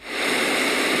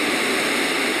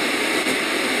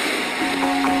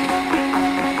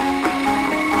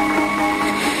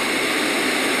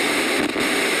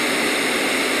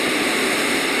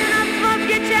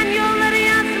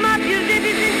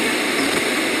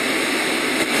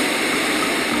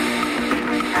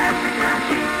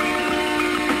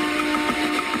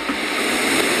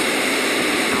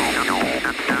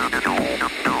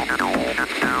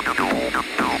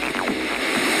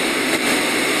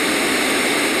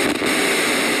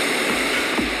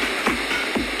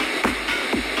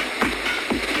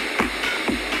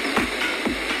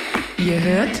Ihr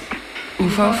hört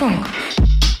UV-Funk.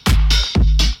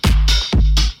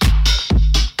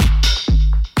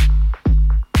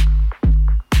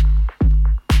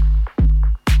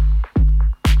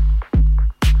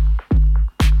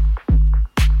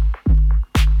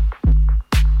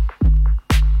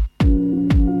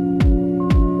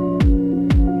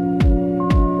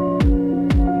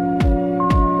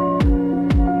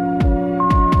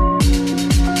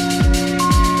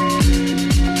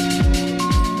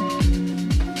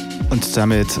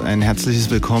 Damit ein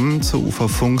herzliches Willkommen zur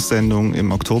UV-Funk-Sendung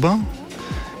im Oktober.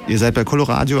 Ihr seid bei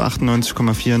Coloradio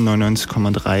 98,4,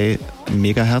 99,3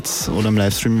 Megahertz oder im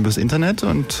Livestream übers Internet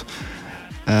und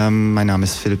mein Name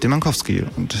ist Philipp Demankowski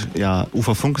und ja,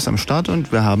 UV-Funk ist am Start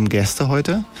und wir haben Gäste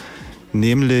heute,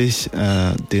 nämlich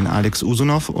den Alex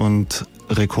Usunov und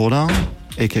Recorder,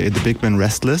 aka The Big Man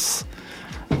Restless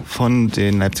von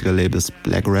den Leipziger Labels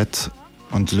Black Red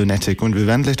und Lunatic. Und wir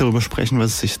werden gleich darüber sprechen,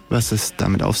 was es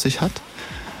damit auf sich hat.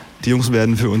 Die Jungs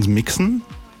werden für uns mixen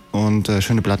und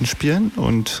schöne Platten spielen.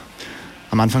 Und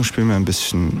am Anfang spielen wir ein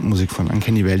bisschen Musik von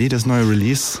Uncanny Valley, das neue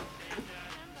Release,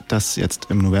 das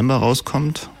jetzt im November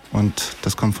rauskommt. Und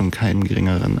das kommt von keinem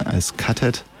geringeren als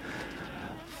Cuthead.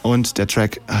 Und der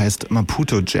Track heißt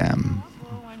Maputo Jam.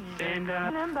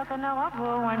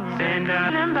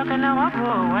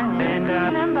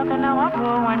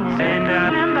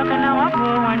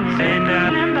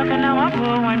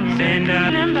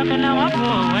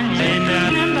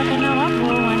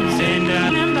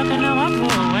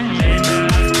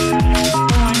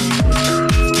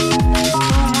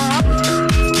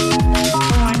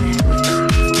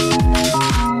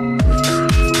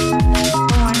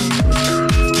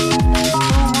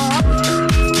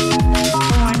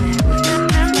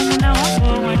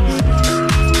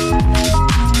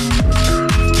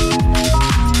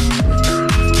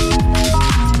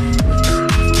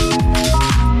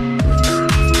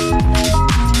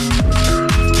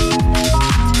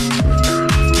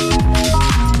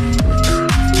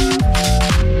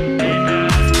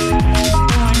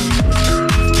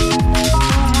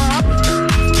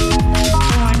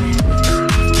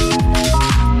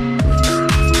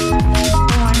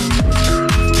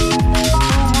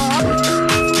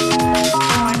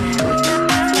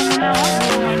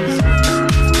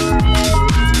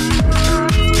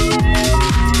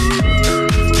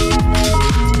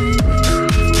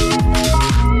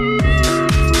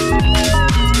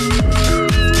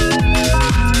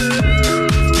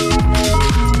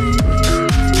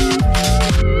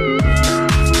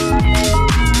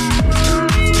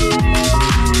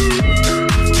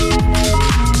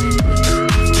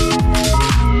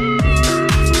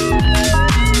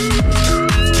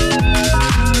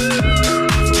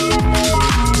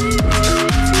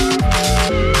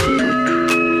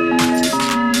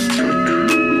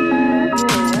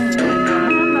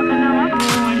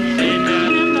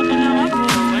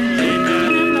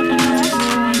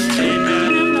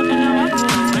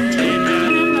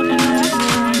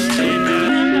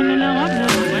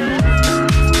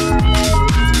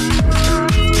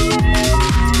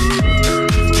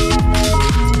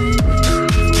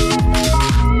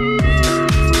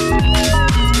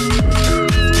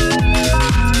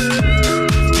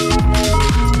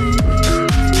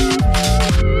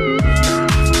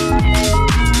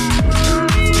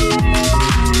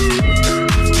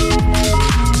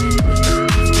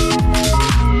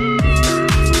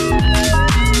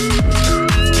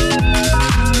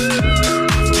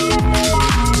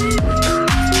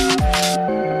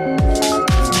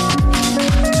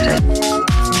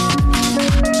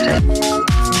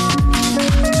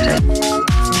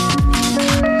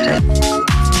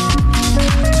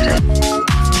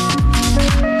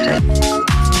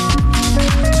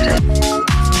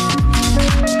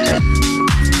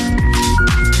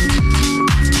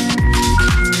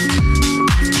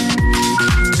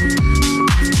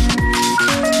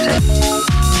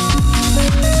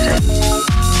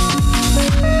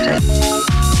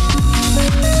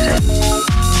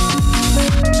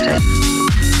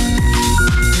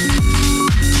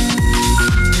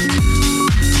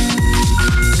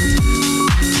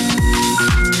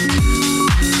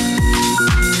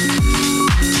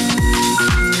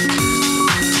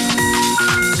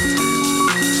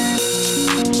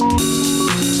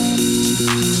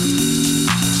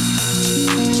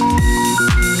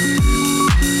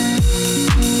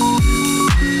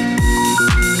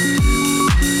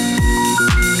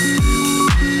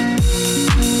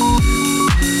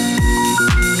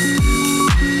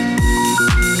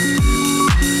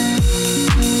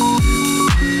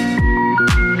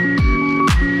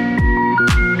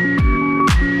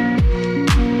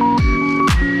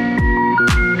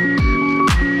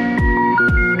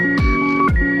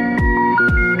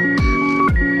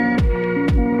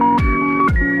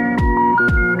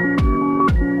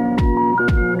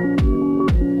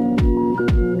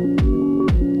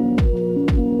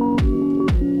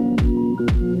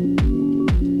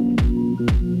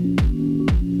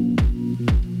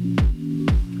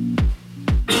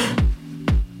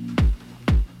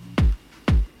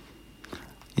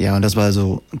 Ja, und das war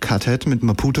also Quartett mit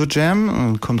Maputo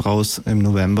Jam, kommt raus im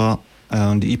November.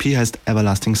 Und die EP heißt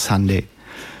Everlasting Sunday.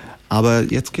 Aber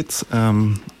jetzt geht's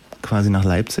quasi nach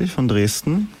Leipzig von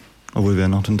Dresden, obwohl wir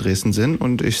noch in Dresden sind.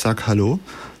 Und ich sag Hallo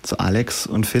zu Alex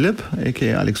und Philipp,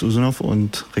 a.k.a. Alex Usunov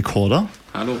und Recorder.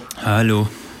 Hallo. Hallo.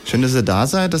 Schön, dass ihr da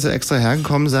seid, dass ihr extra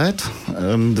hergekommen seid.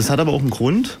 Das hat aber auch einen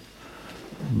Grund,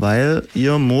 weil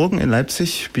ihr morgen in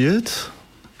Leipzig spielt.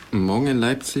 Morgen in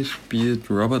Leipzig spielt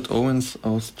Robert Owens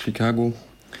aus Chicago.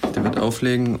 Der wird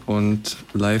auflegen und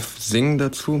live singen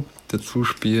dazu. Dazu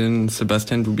spielen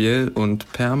Sebastian Dubiel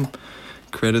und Perm,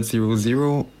 Credit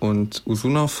 00 und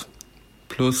Usunov,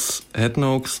 plus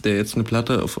Headnoaks, der jetzt eine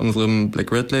Platte auf unserem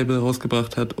Black Red Label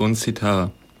rausgebracht hat, und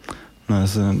Sitara.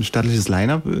 Das ist ein stattliches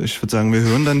Line-Up. Ich würde sagen, wir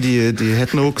hören dann die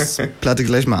Headnoaks-Platte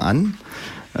gleich mal an.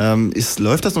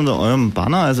 Läuft das unter eurem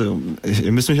Banner? Also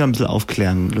ihr müsst mich mal ein bisschen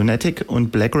aufklären. Lunatic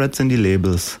und Black Red sind die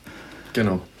Labels.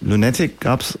 Genau. Lunatic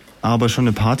gab es aber schon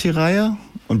eine Partyreihe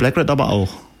und Black Red aber auch.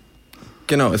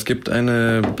 Genau, es gibt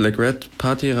eine Black Red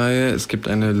Partyreihe, es gibt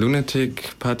eine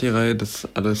Lunatic Partyreihe, das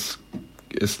alles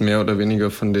ist mehr oder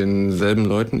weniger von denselben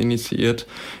Leuten initiiert.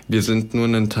 Wir sind nur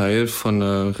ein Teil von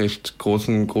einer recht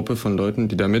großen Gruppe von Leuten,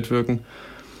 die da mitwirken.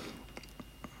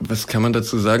 Was kann man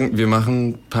dazu sagen? Wir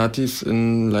machen Partys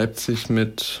in Leipzig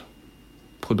mit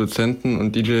Produzenten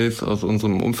und DJs aus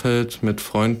unserem Umfeld, mit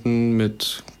Freunden,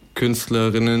 mit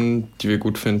Künstlerinnen, die wir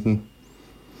gut finden.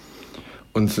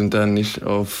 Und sind da nicht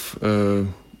auf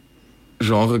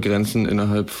Genregrenzen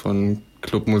innerhalb von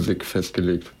Clubmusik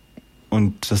festgelegt.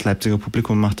 Und das Leipziger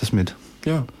Publikum macht das mit?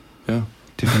 Ja.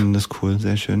 Die finden das cool,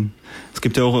 sehr schön. Es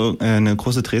gibt ja auch eine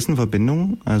große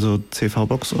Dresden-Verbindung. Also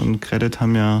CV-Box und Credit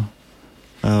haben ja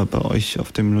bei euch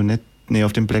auf dem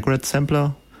Black Red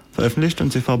Sampler veröffentlicht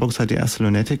und CV-Box hat die erste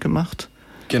Lunatic gemacht.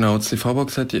 Genau,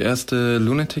 CV-Box hat die erste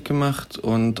Lunatic gemacht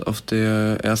und auf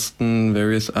der ersten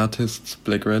Various Artists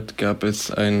Black Red gab es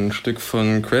ein Stück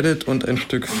von Credit und ein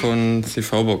Stück von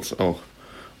CV-Box auch.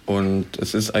 Und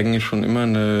es ist eigentlich schon immer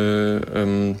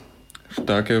eine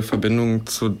starke Verbindung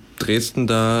zu Dresden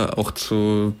da, auch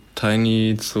zu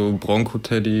Tiny, zu Bronco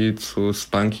Teddy, zu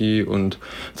Spunky und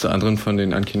zu anderen von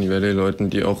den Uncanny Valley Leuten,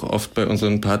 die auch oft bei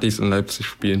unseren Partys in Leipzig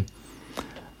spielen.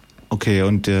 Okay,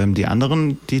 und die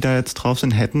anderen, die da jetzt drauf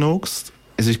sind, Headnoaks,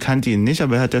 also ich kannte ihn nicht,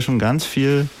 aber er hat ja schon ganz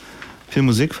viel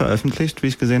Musik veröffentlicht, wie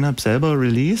ich gesehen habe, selber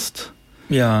released.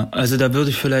 Ja, also da würde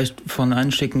ich vielleicht vorne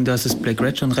anschicken, dass es Black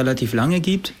Red schon relativ lange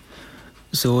gibt,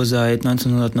 so seit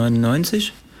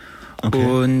 1999. Okay.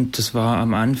 Und das war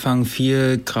am Anfang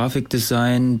viel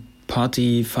Grafikdesign,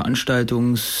 Party,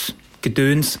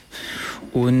 Veranstaltungsgedöns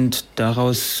und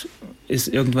daraus ist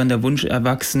irgendwann der Wunsch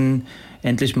erwachsen,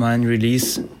 endlich mal ein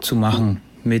Release zu machen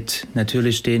mit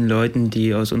natürlich den Leuten,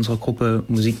 die aus unserer Gruppe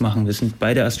Musik machen. Wir sind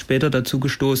beide erst später dazu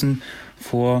gestoßen,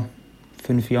 vor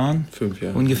 5 Jahren. 5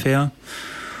 Jahre ungefähr.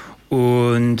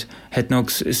 Und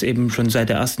Headnoaks ist eben schon seit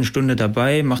der ersten Stunde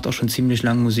dabei, macht auch schon ziemlich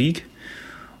lang Musik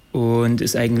und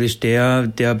ist eigentlich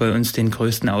der bei uns den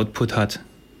größten Output hat.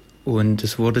 Und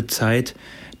es wurde Zeit,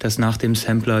 dass nach dem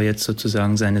Sampler jetzt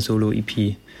sozusagen seine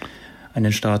Solo-EP an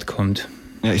den Start kommt.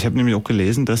 Ja, ich habe nämlich auch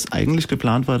gelesen, dass eigentlich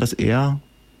geplant war, dass er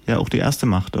ja auch die erste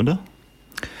macht, oder?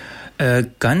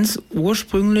 Ganz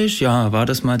ursprünglich, ja, war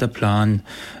das mal der Plan.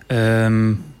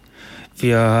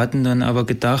 Wir hatten dann aber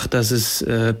gedacht, dass es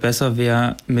besser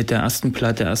wäre, mit der ersten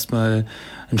Platte erstmal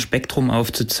ein Spektrum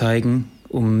aufzuzeigen,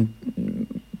 um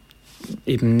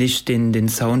eben nicht den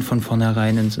Sound von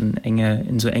vornherein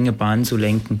in so enge Bahnen zu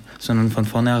lenken, sondern von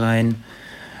vornherein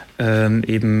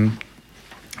eben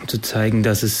zu zeigen,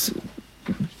 dass es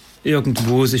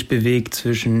irgendwo sich bewegt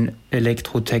zwischen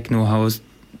Elektro, Techno, House,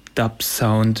 Dub,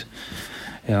 Sound,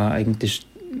 ja, eigentlich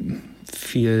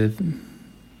viele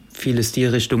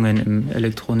Stilrichtungen im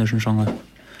elektronischen Genre.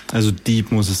 Also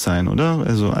Deep muss es sein, oder?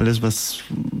 Also alles, was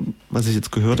ich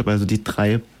jetzt gehört habe, also die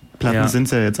 3 Platten sind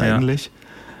es ja jetzt eigentlich.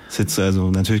 Ist jetzt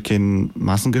also natürlich kein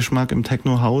Massengeschmack im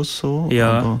Techno-House so.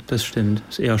 Ja, aber das stimmt.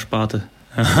 Ist eher Sparte.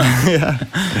 ja.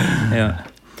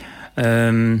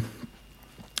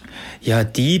 Ja,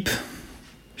 Deep.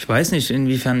 Ich weiß nicht,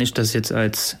 inwiefern ich das jetzt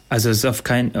also es ist auf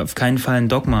keinen Fall ein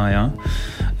Dogma, ja.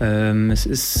 Es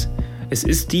ist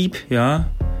Deep, ja.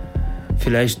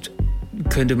 Vielleicht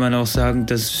könnte man auch sagen,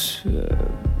 dass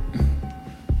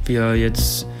wir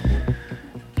jetzt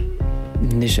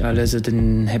nicht alle so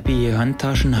den Happy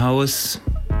Handtaschenhaus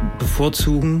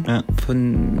bevorzugen, ja,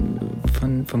 vom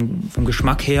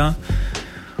Geschmack her.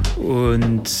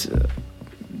 Und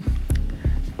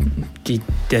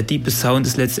der tiefe Sound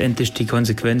ist letztendlich die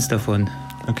Konsequenz davon.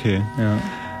 Okay. Ja,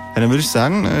 dann würde ich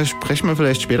sagen, sprechen wir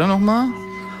vielleicht später nochmal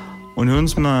und hören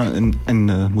uns mal ein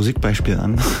Musikbeispiel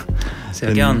an.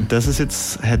 Sehr gern. Das ist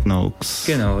jetzt Head Noakes.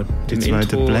 Genau, Die dem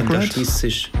zweite Intro, Black und da Rat. schließt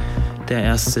sich der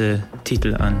erste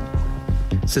Titel an.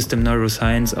 System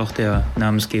Neuroscience, auch der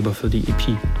Namensgeber für die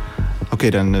EP.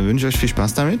 Okay, dann wünsche ich euch viel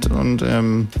Spaß damit und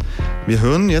wir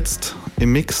hören jetzt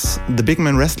im Mix The Big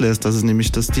Man Restless, das ist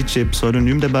nämlich das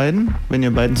DJ-Pseudonym der beiden, wenn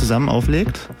ihr beiden zusammen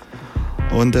auflegt.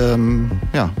 Und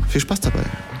viel Spaß dabei.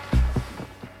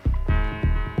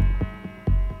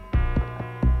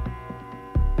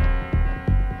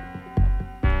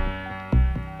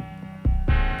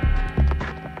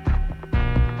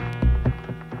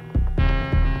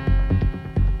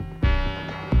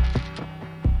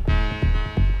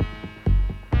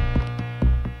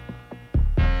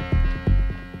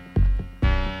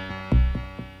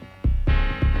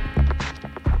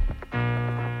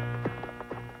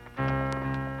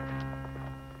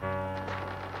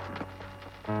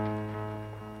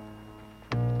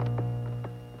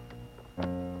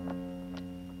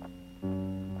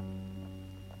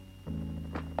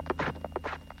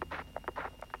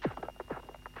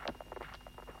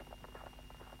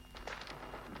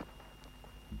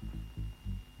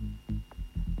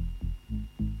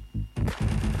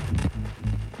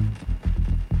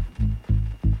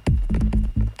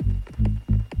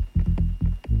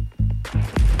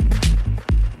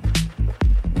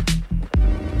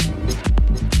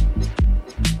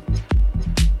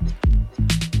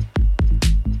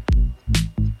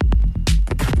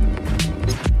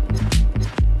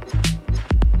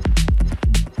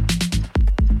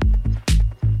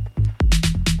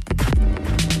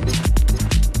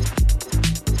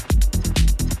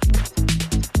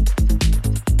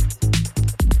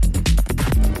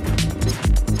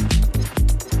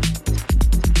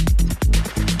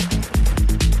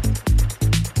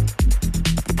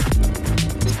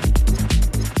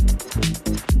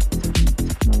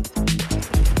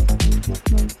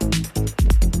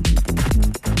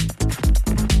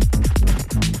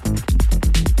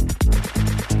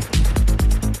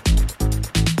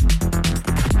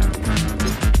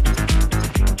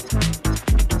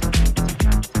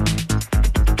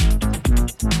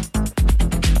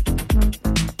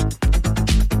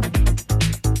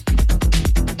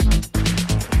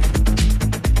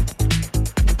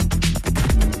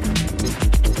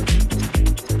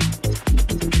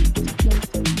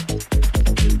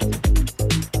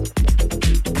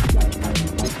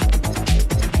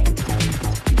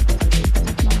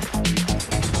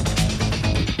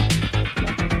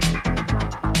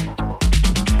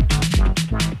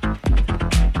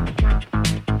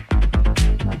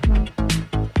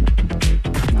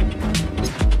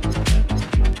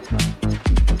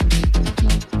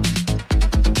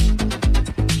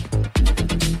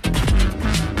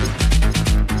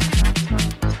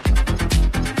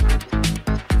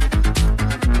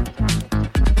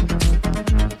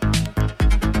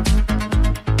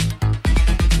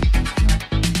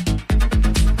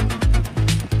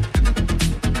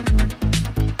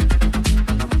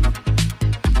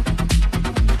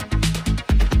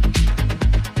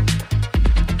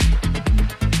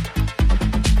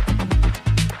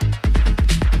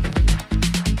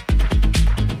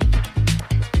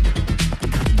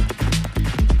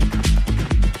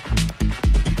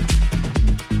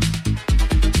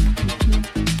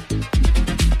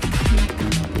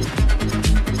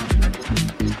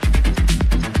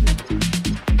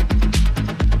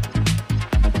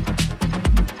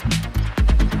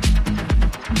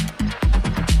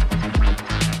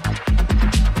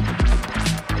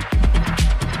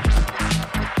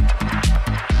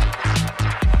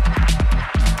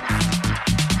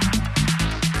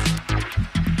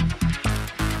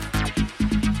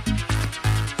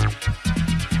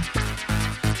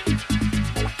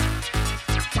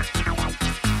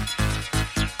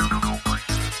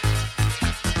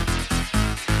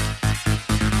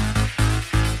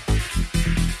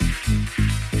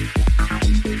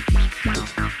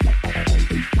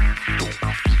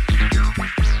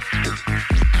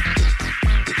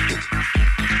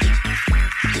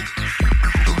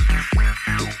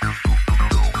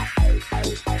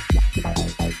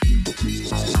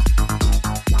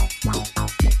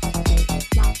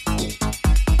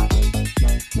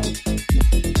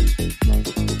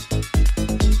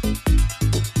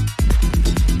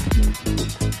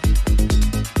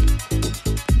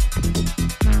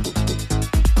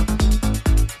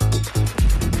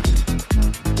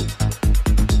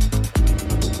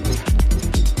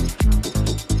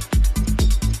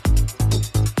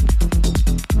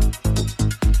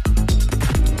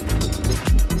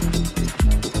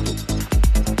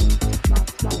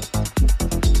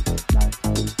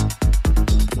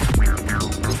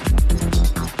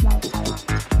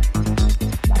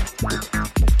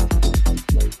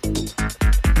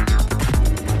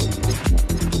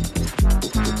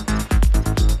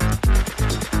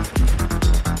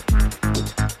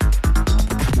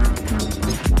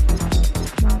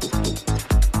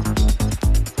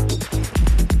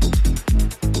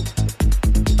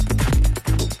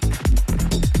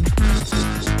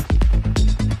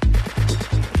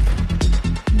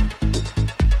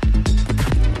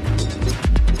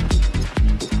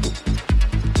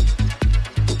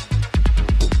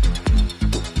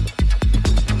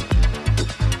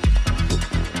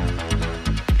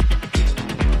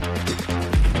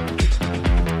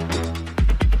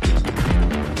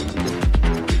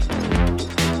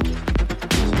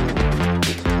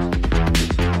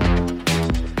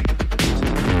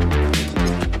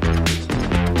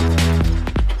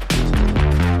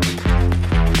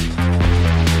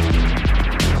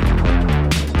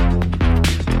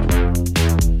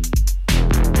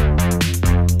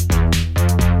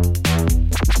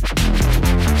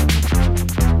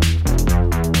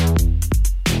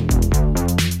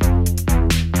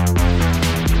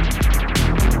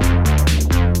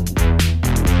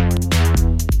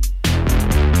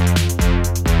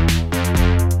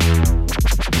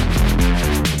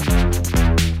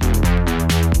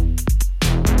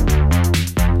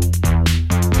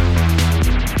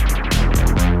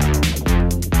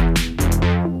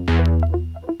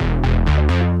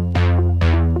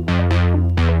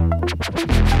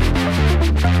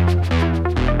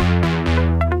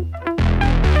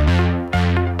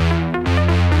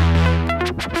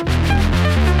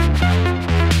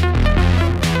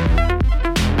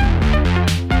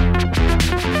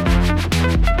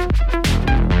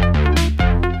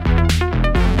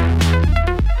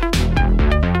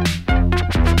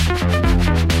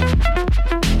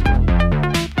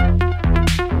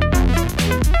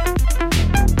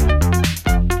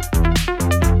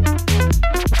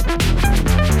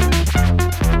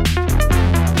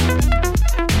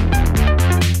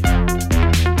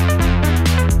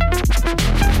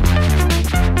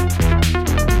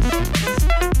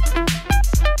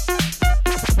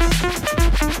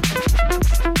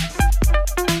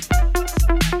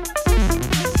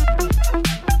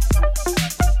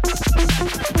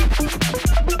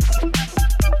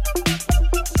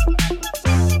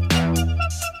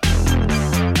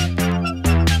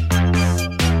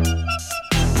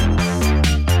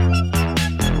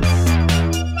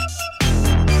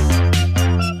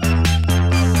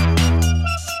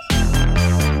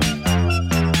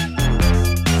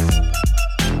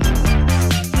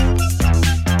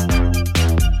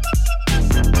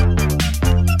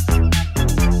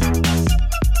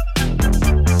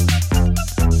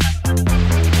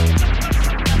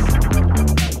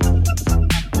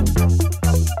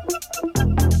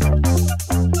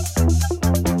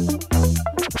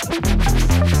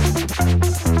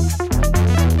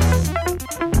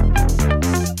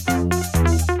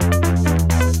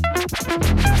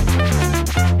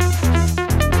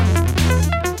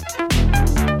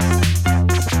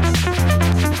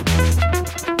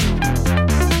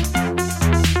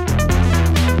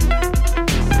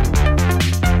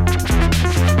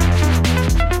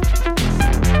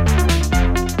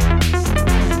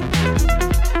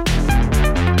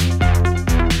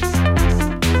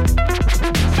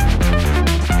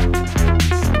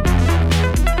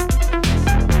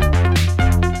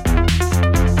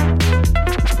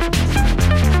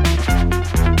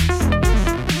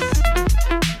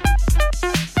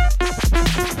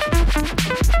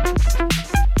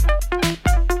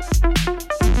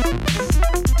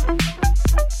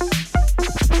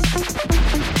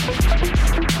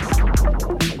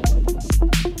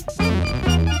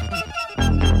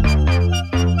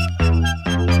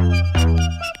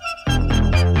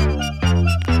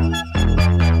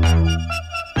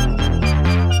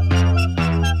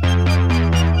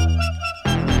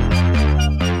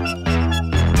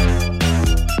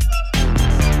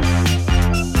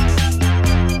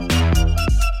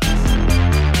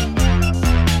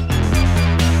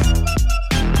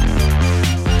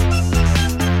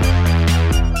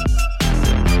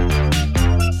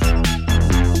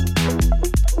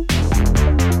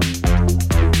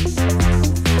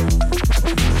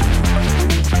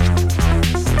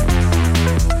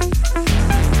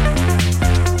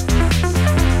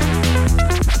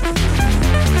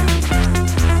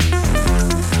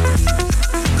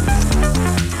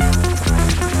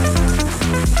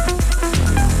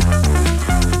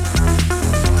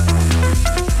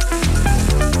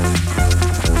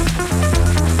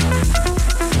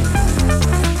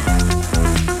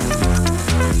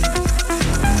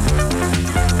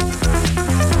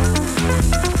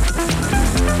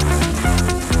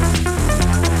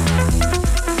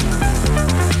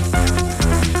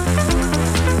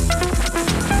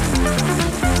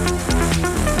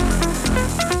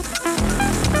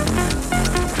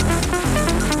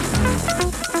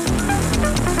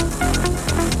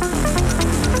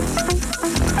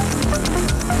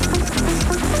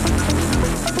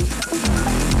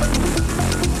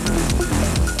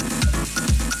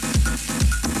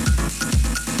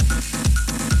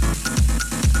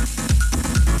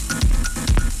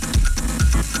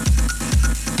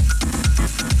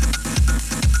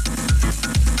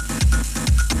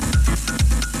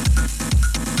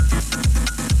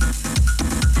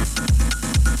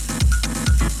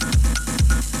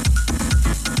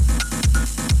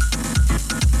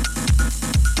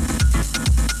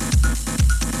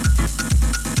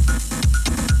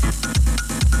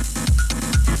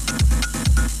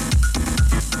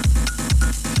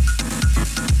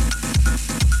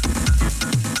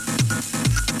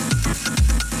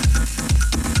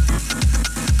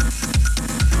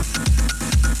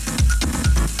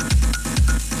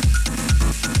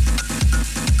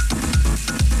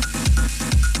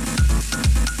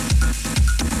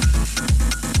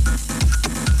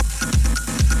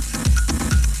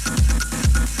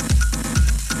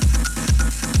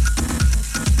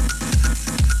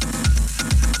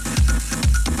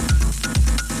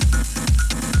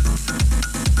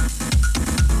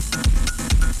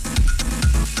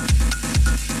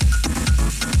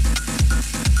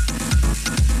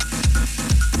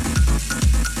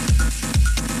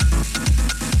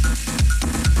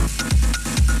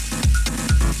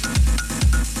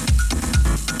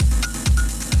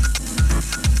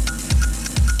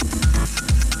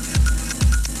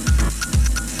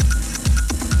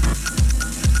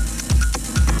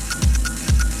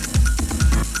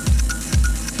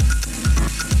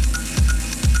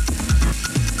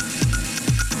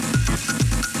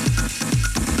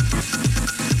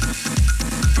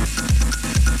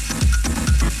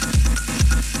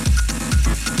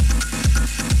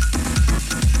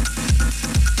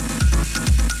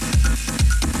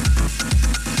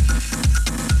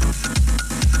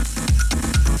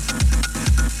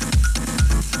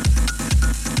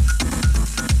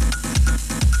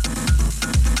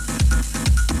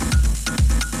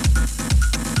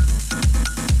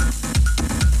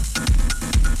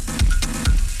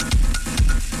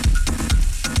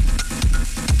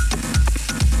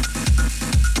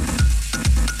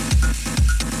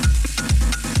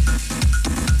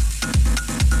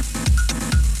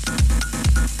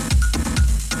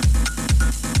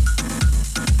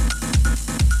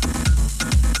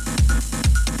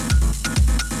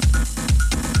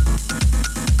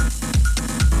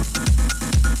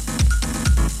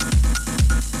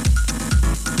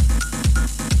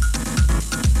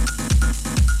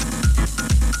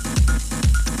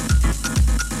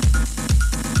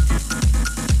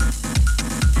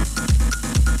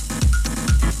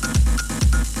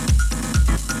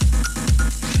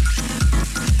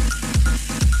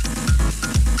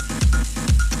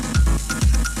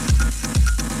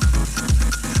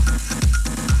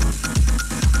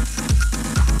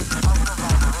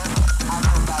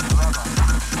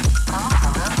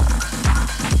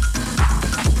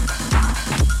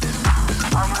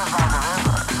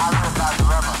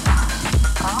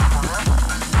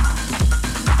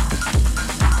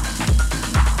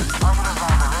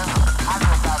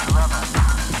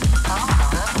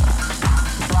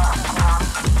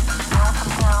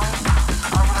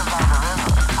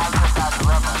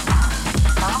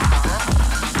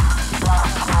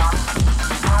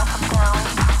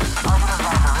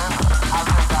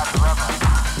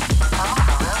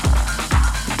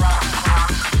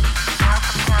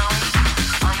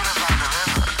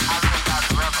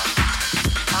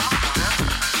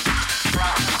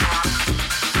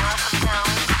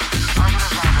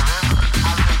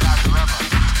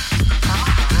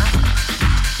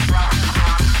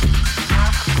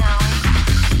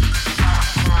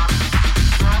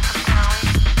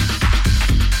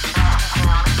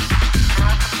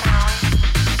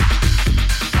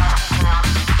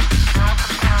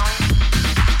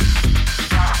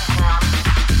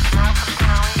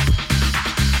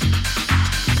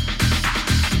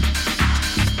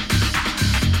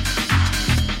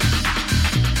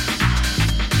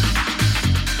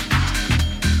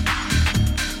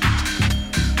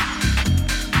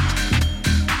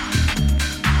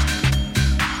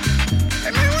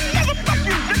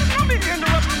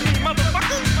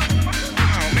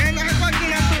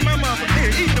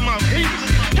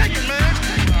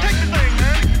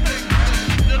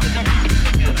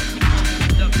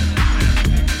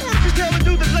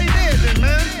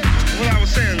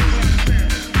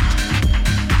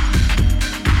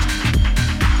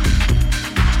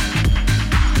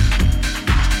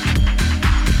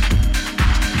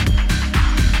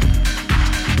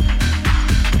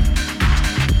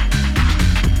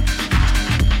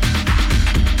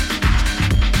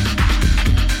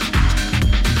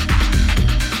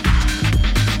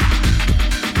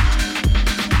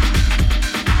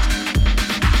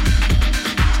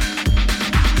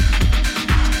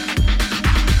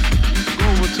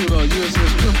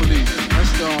 USS Tripoli.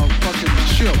 That's the fucking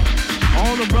ship.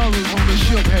 All the brothers on the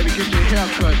ship had to get their hair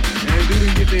cut, and if they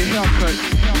didn't get their hair cut,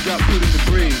 they got put in the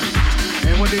brig.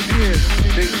 And what they did,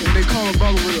 they caught a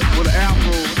brother with an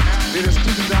afro. They just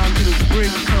took him down to the brig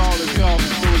and cut all his hair off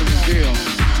and threw him in jail.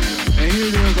 And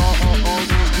here it is, all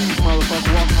these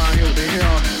motherfuckers walking around here with their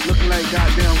hair looking like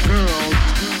goddamn girls.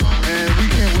 And we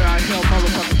can't wear our hair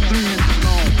motherfucking 3 inches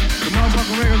long. The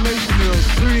motherfucking regulation is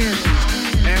 3 inches.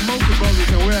 And most of the brothers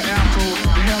can wear afro,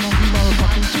 the hair don't be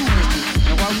motherfucking 2 inches.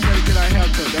 And why we gotta get our hair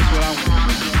cut? That's what I want to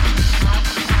know.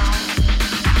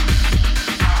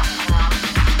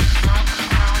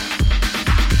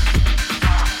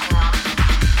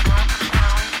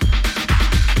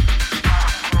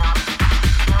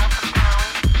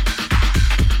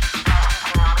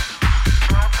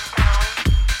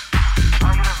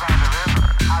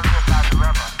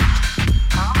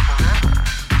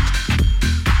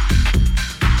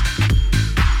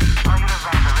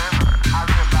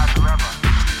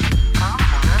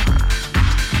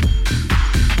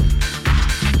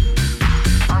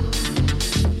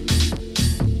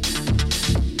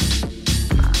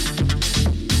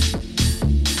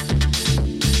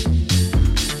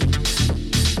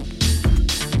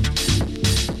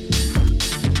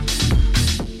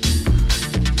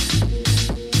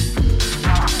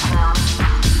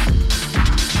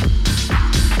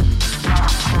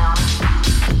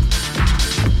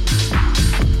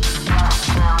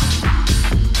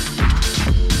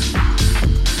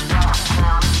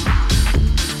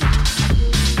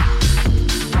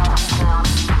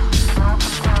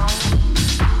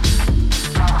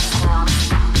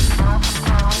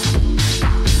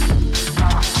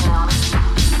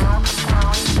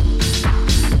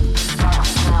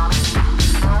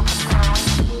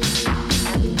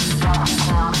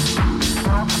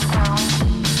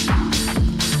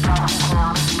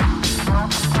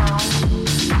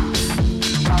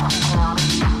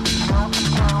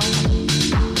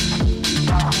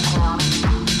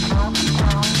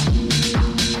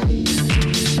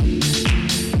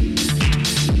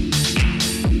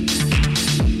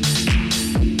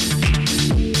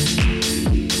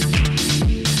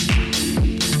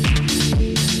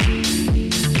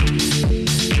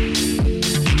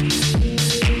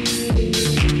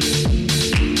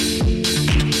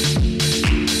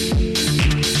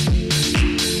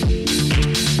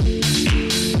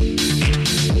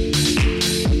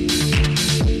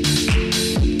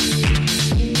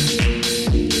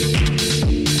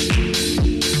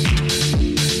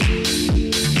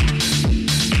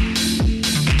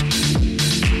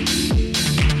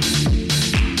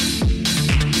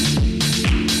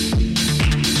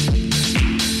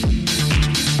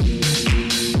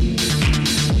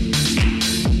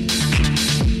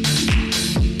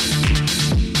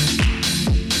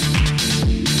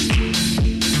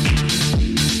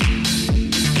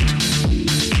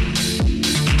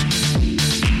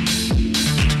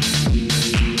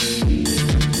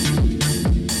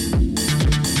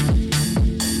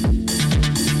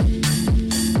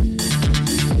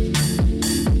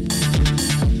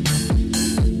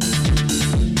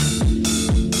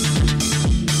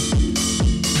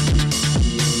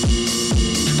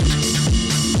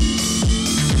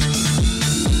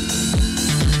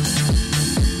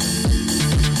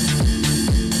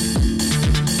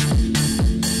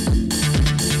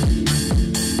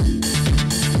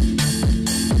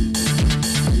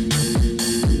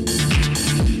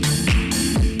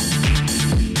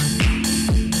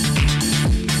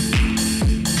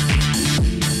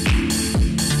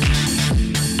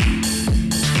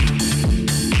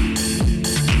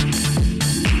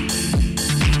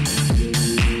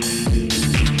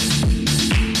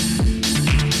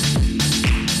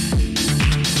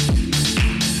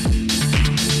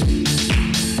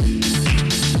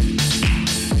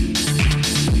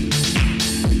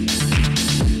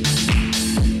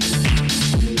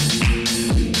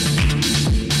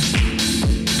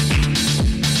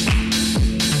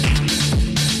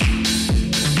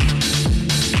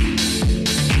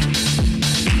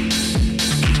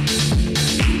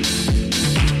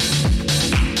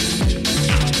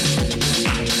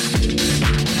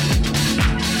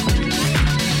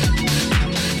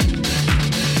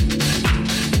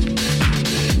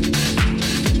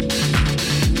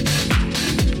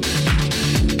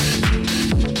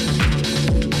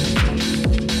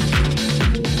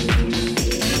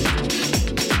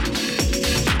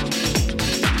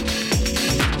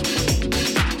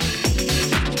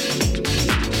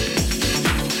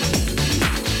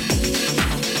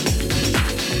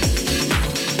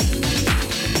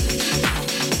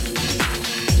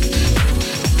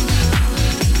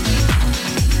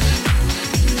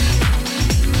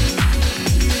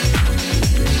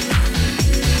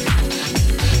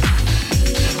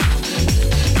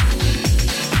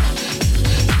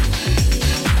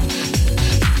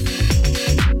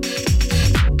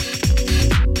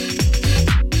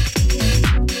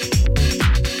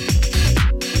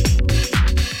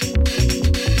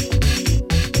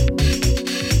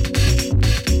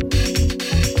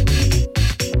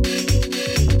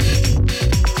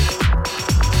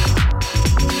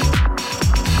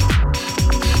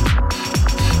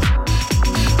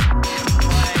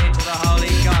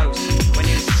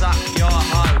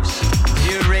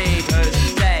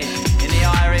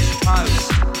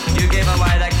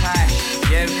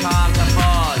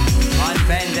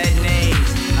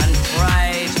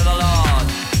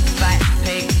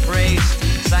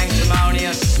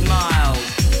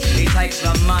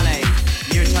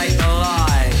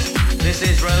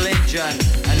 This is religion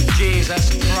and Jesus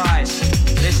Christ.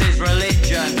 This is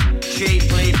religion,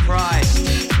 cheaply priced.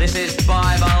 This is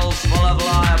Bibles full of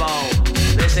libel.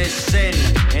 This is sin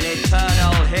in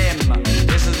eternal hymn.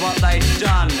 This is what they've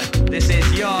done. This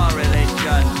is your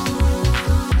religion.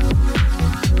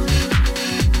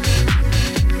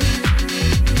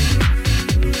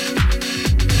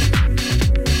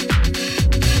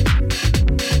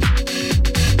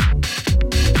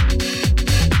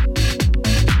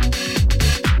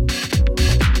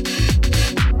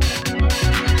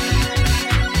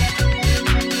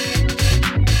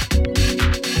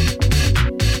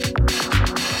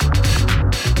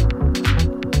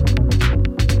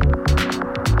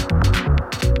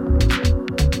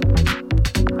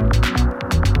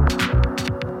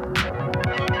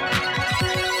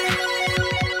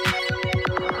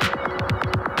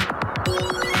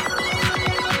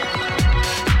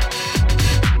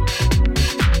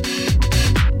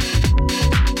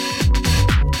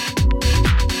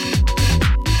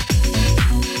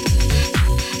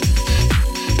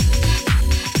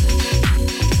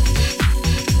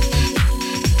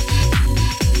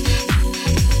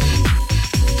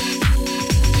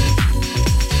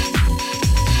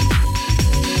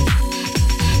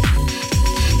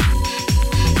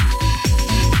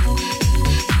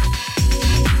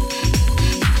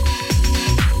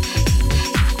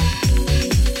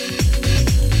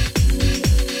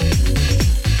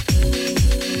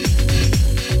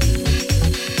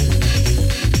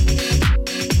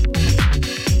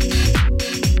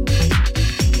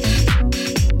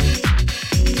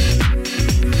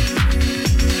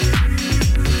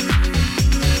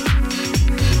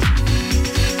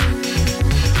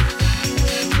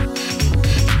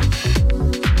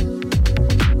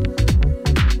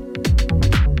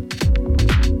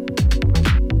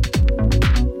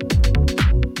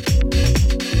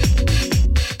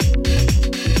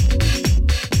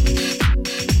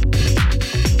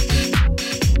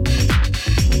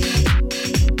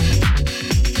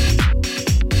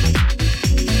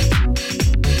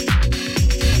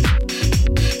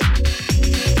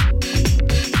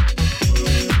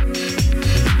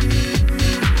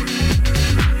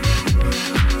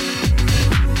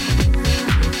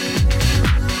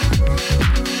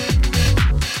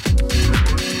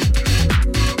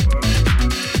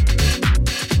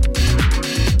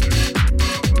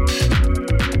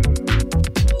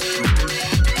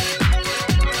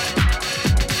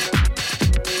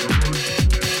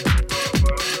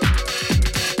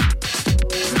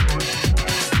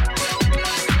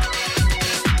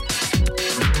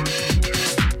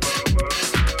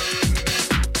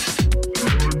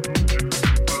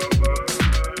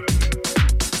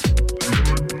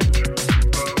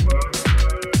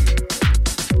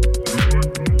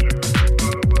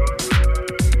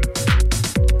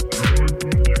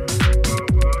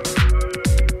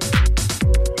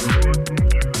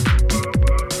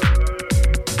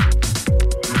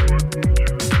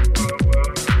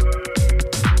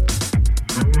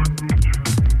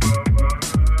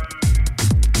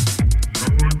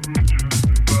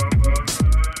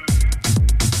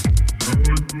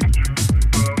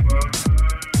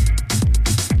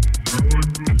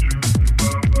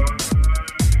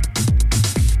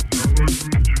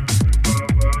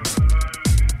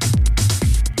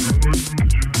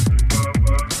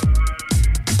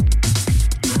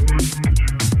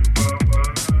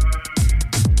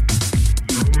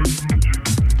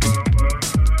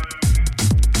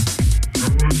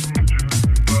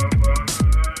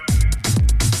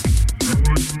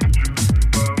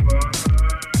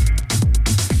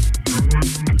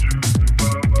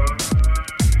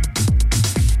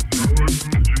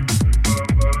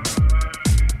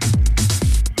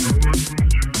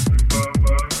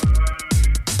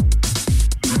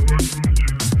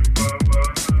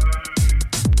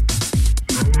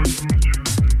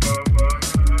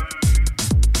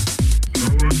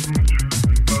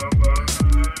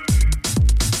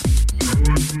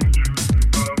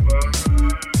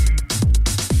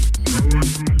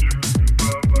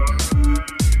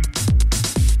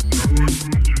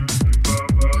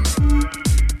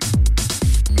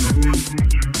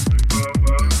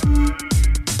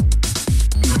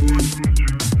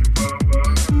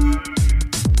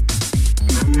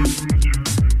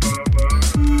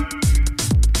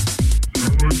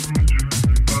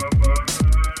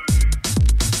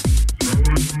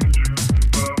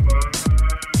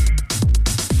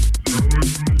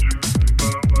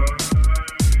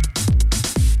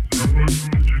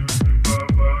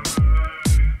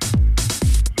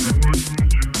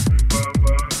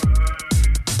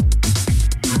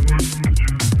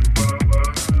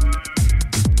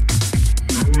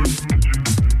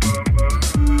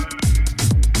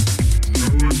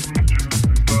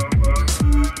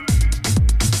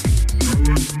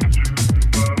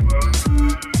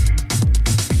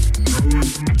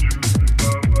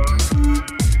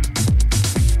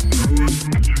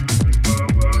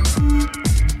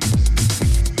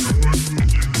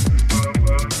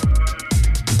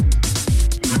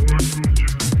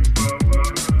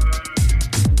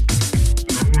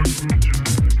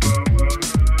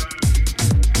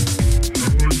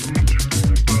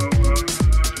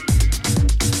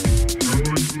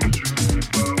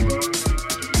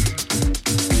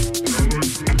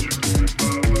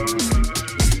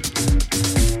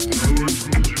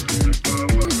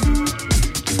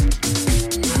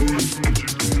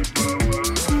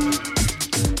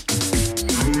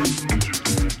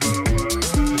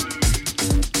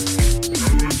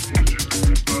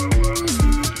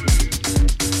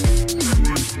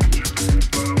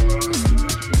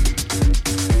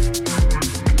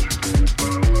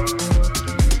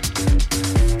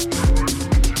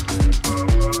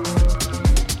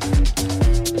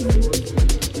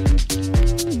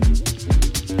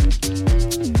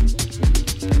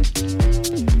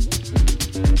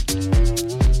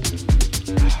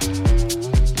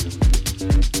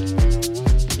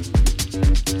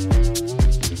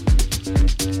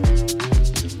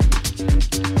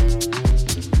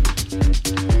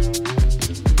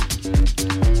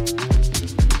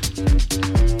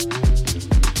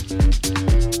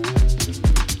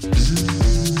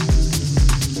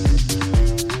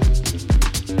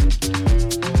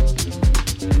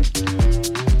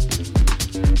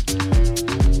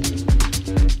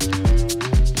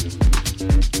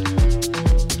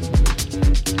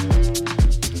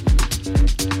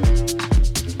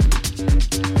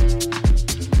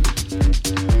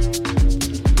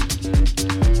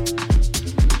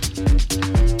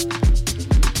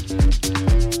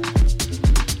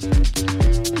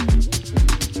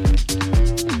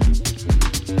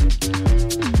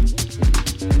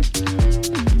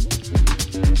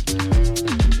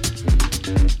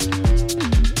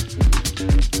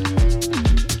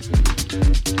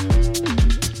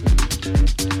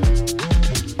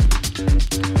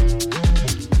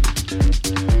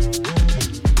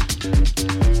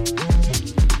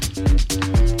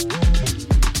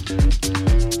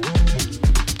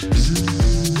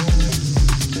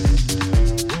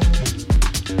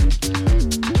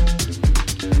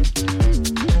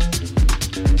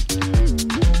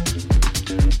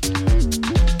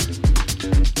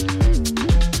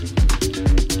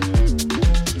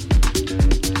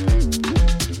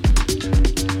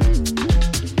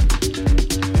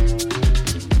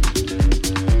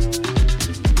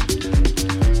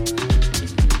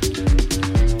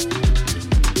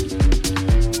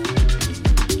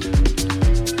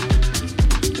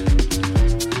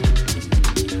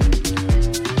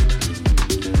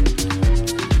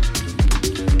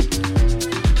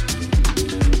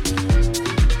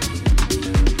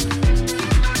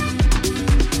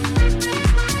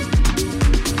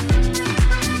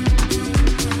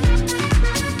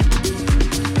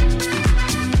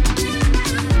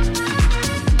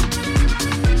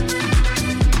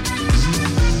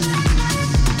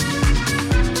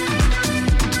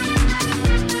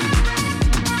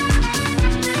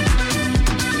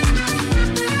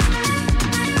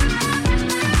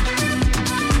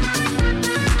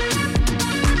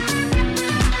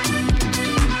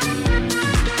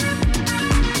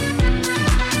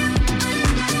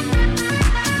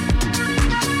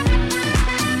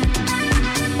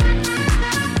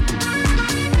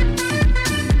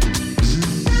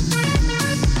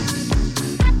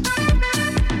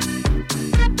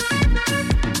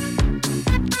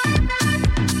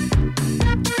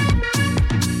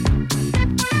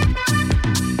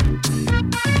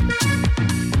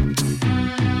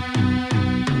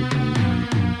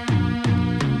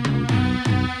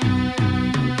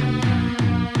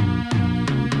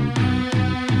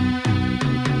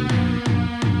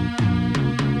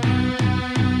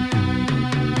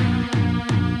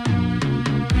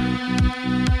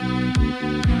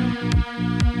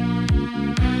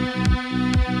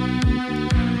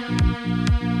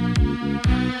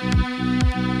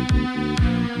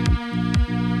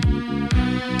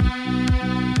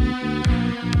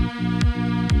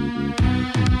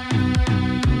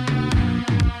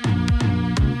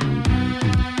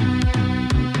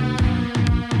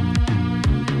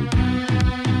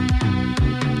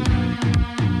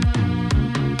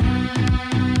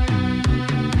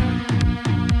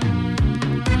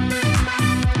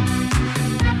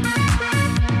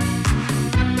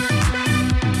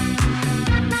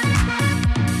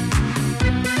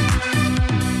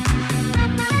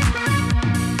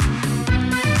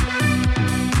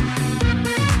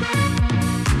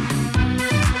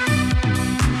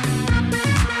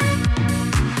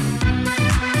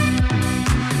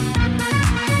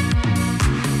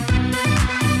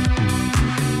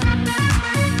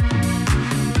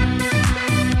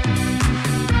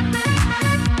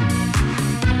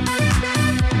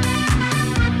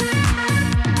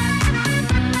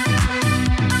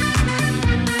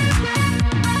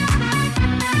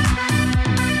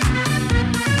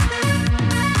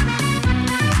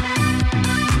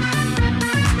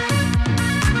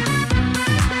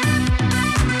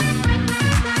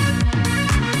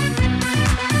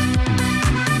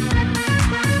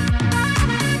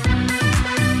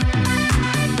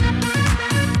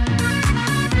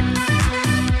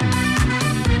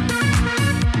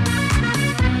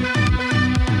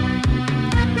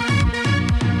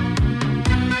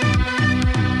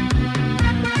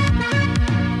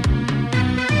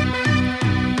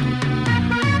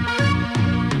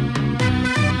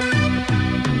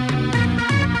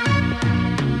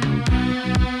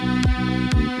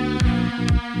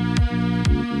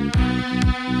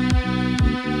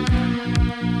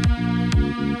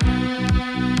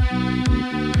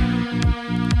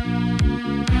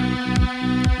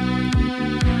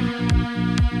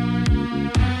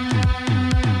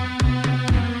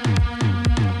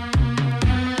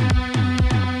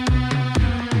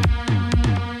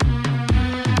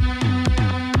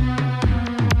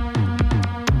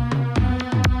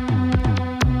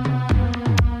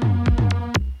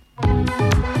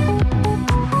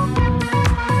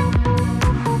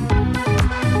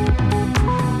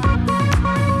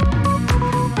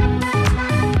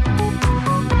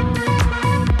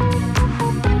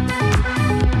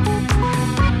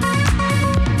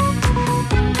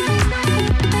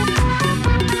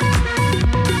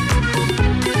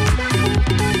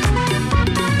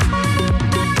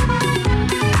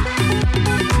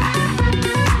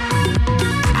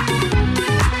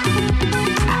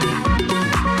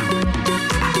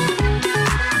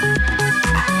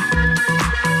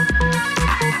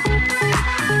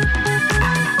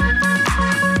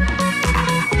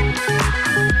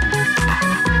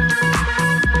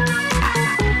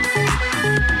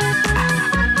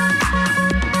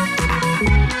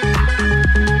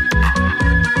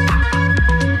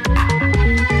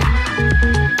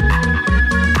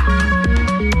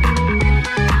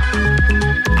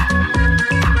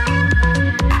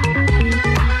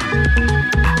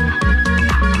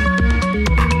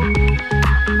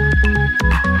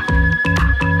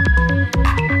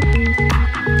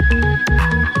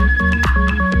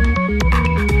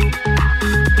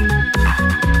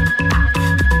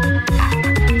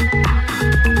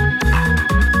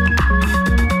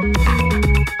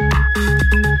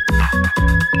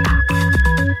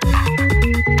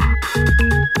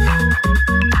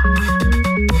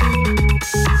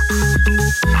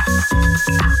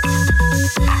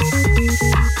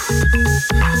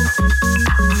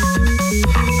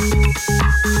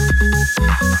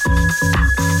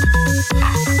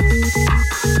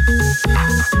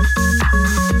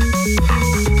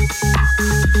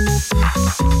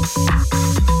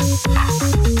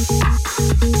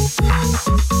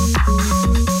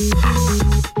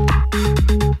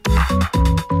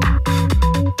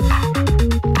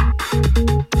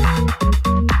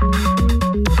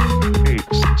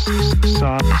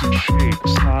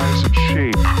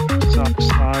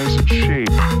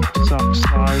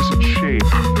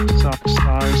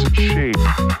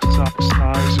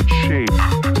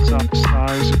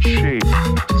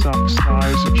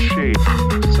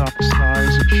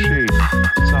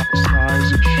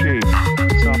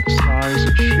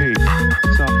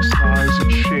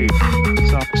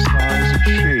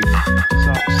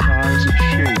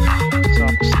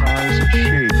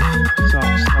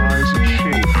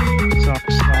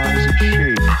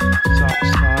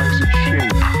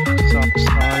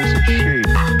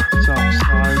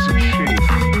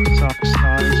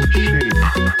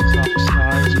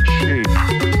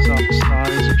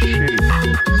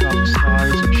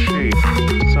 Size